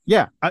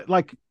 Yeah.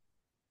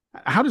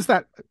 How does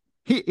that,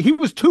 he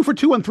was 2 for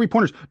 2 on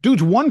 3-pointers.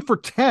 Dude's 1 for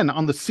 10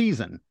 on the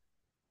season.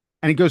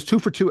 And he goes 2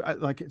 for 2.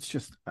 It's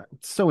just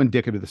it's so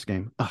indicative of this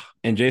game. Ugh.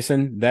 And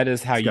Jason,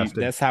 that's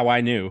how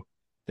I knew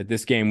that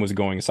this game was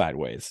going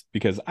sideways,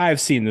 because I've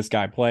seen this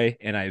guy play,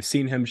 and I've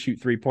seen him shoot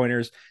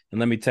 3-pointers.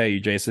 And let me tell you,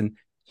 Jason,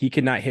 he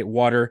cannot hit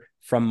water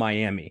from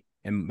Miami,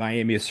 and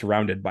Miami is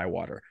surrounded by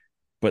water.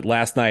 But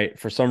last night,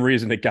 for some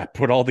reason, it got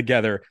put all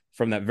together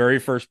from that very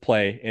first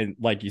play. And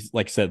like you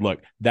said, look,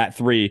 that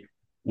 3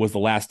 was the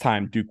last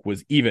time Duke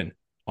was even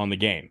on the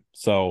game.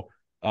 So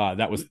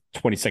that was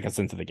 20 seconds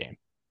into the game.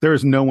 There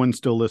is no one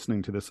still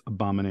listening to this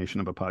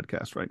abomination of a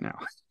podcast right now.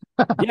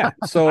 Yeah.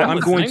 So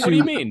I'm going to. What do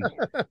you mean?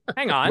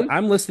 Hang on.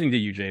 I'm listening to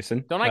you,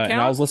 Jason. Don't I count?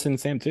 And I was listening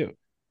to Sam too.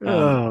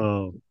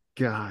 Oh,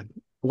 God.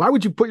 Why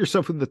would you put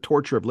yourself through the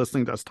torture of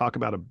listening to us talk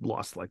about a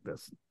loss like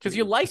this? Because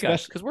you like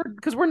us.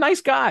 Because we're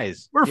nice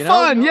guys. We're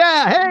fun.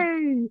 Yeah.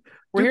 Hey.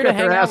 We're here to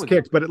hang out. Ass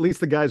kicked, but at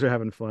least the guys are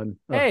having fun.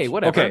 Hey,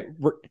 whatever. Okay.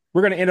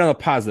 We're going to end on a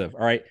positive.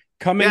 All right.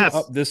 Coming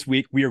up this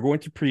week, we are going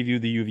to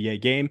preview the UVA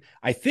game.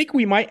 I think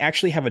we might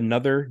actually have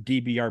another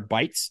DBR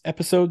Bites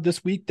episode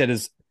this week that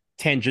is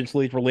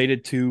tangentially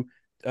related to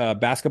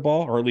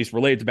basketball, or at least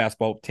related to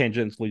basketball,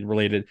 tangentially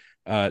related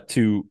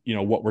to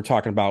what we're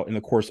talking about in the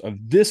course of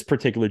this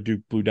particular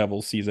Duke Blue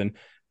Devils season.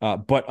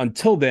 But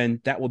until then,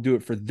 that will do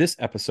it for this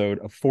episode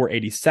of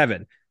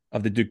 487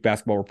 of the Duke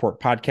Basketball Report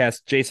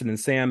podcast. Jason and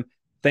Sam,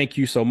 thank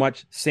you so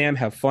much. Sam,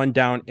 have fun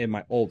down in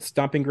my old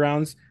stomping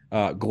grounds.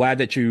 Glad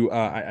that you,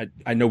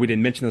 I know we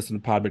didn't mention this in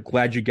the pod, but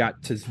glad you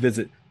got to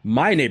visit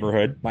my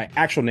neighborhood, my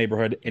actual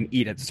neighborhood, and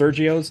eat at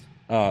Sergio's,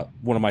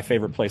 one of my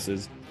favorite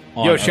places.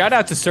 Shout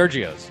out to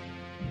Sergio's.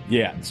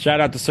 Yeah, shout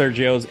out to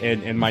Sergio's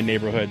and my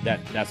neighborhood.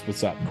 That's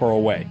what's up.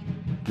 Coral Way,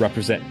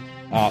 representing.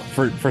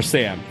 For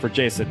Sam, for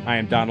Jason, I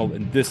am Donald,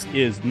 and this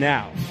is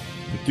now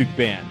the Duke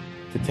Band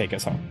to take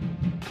us home.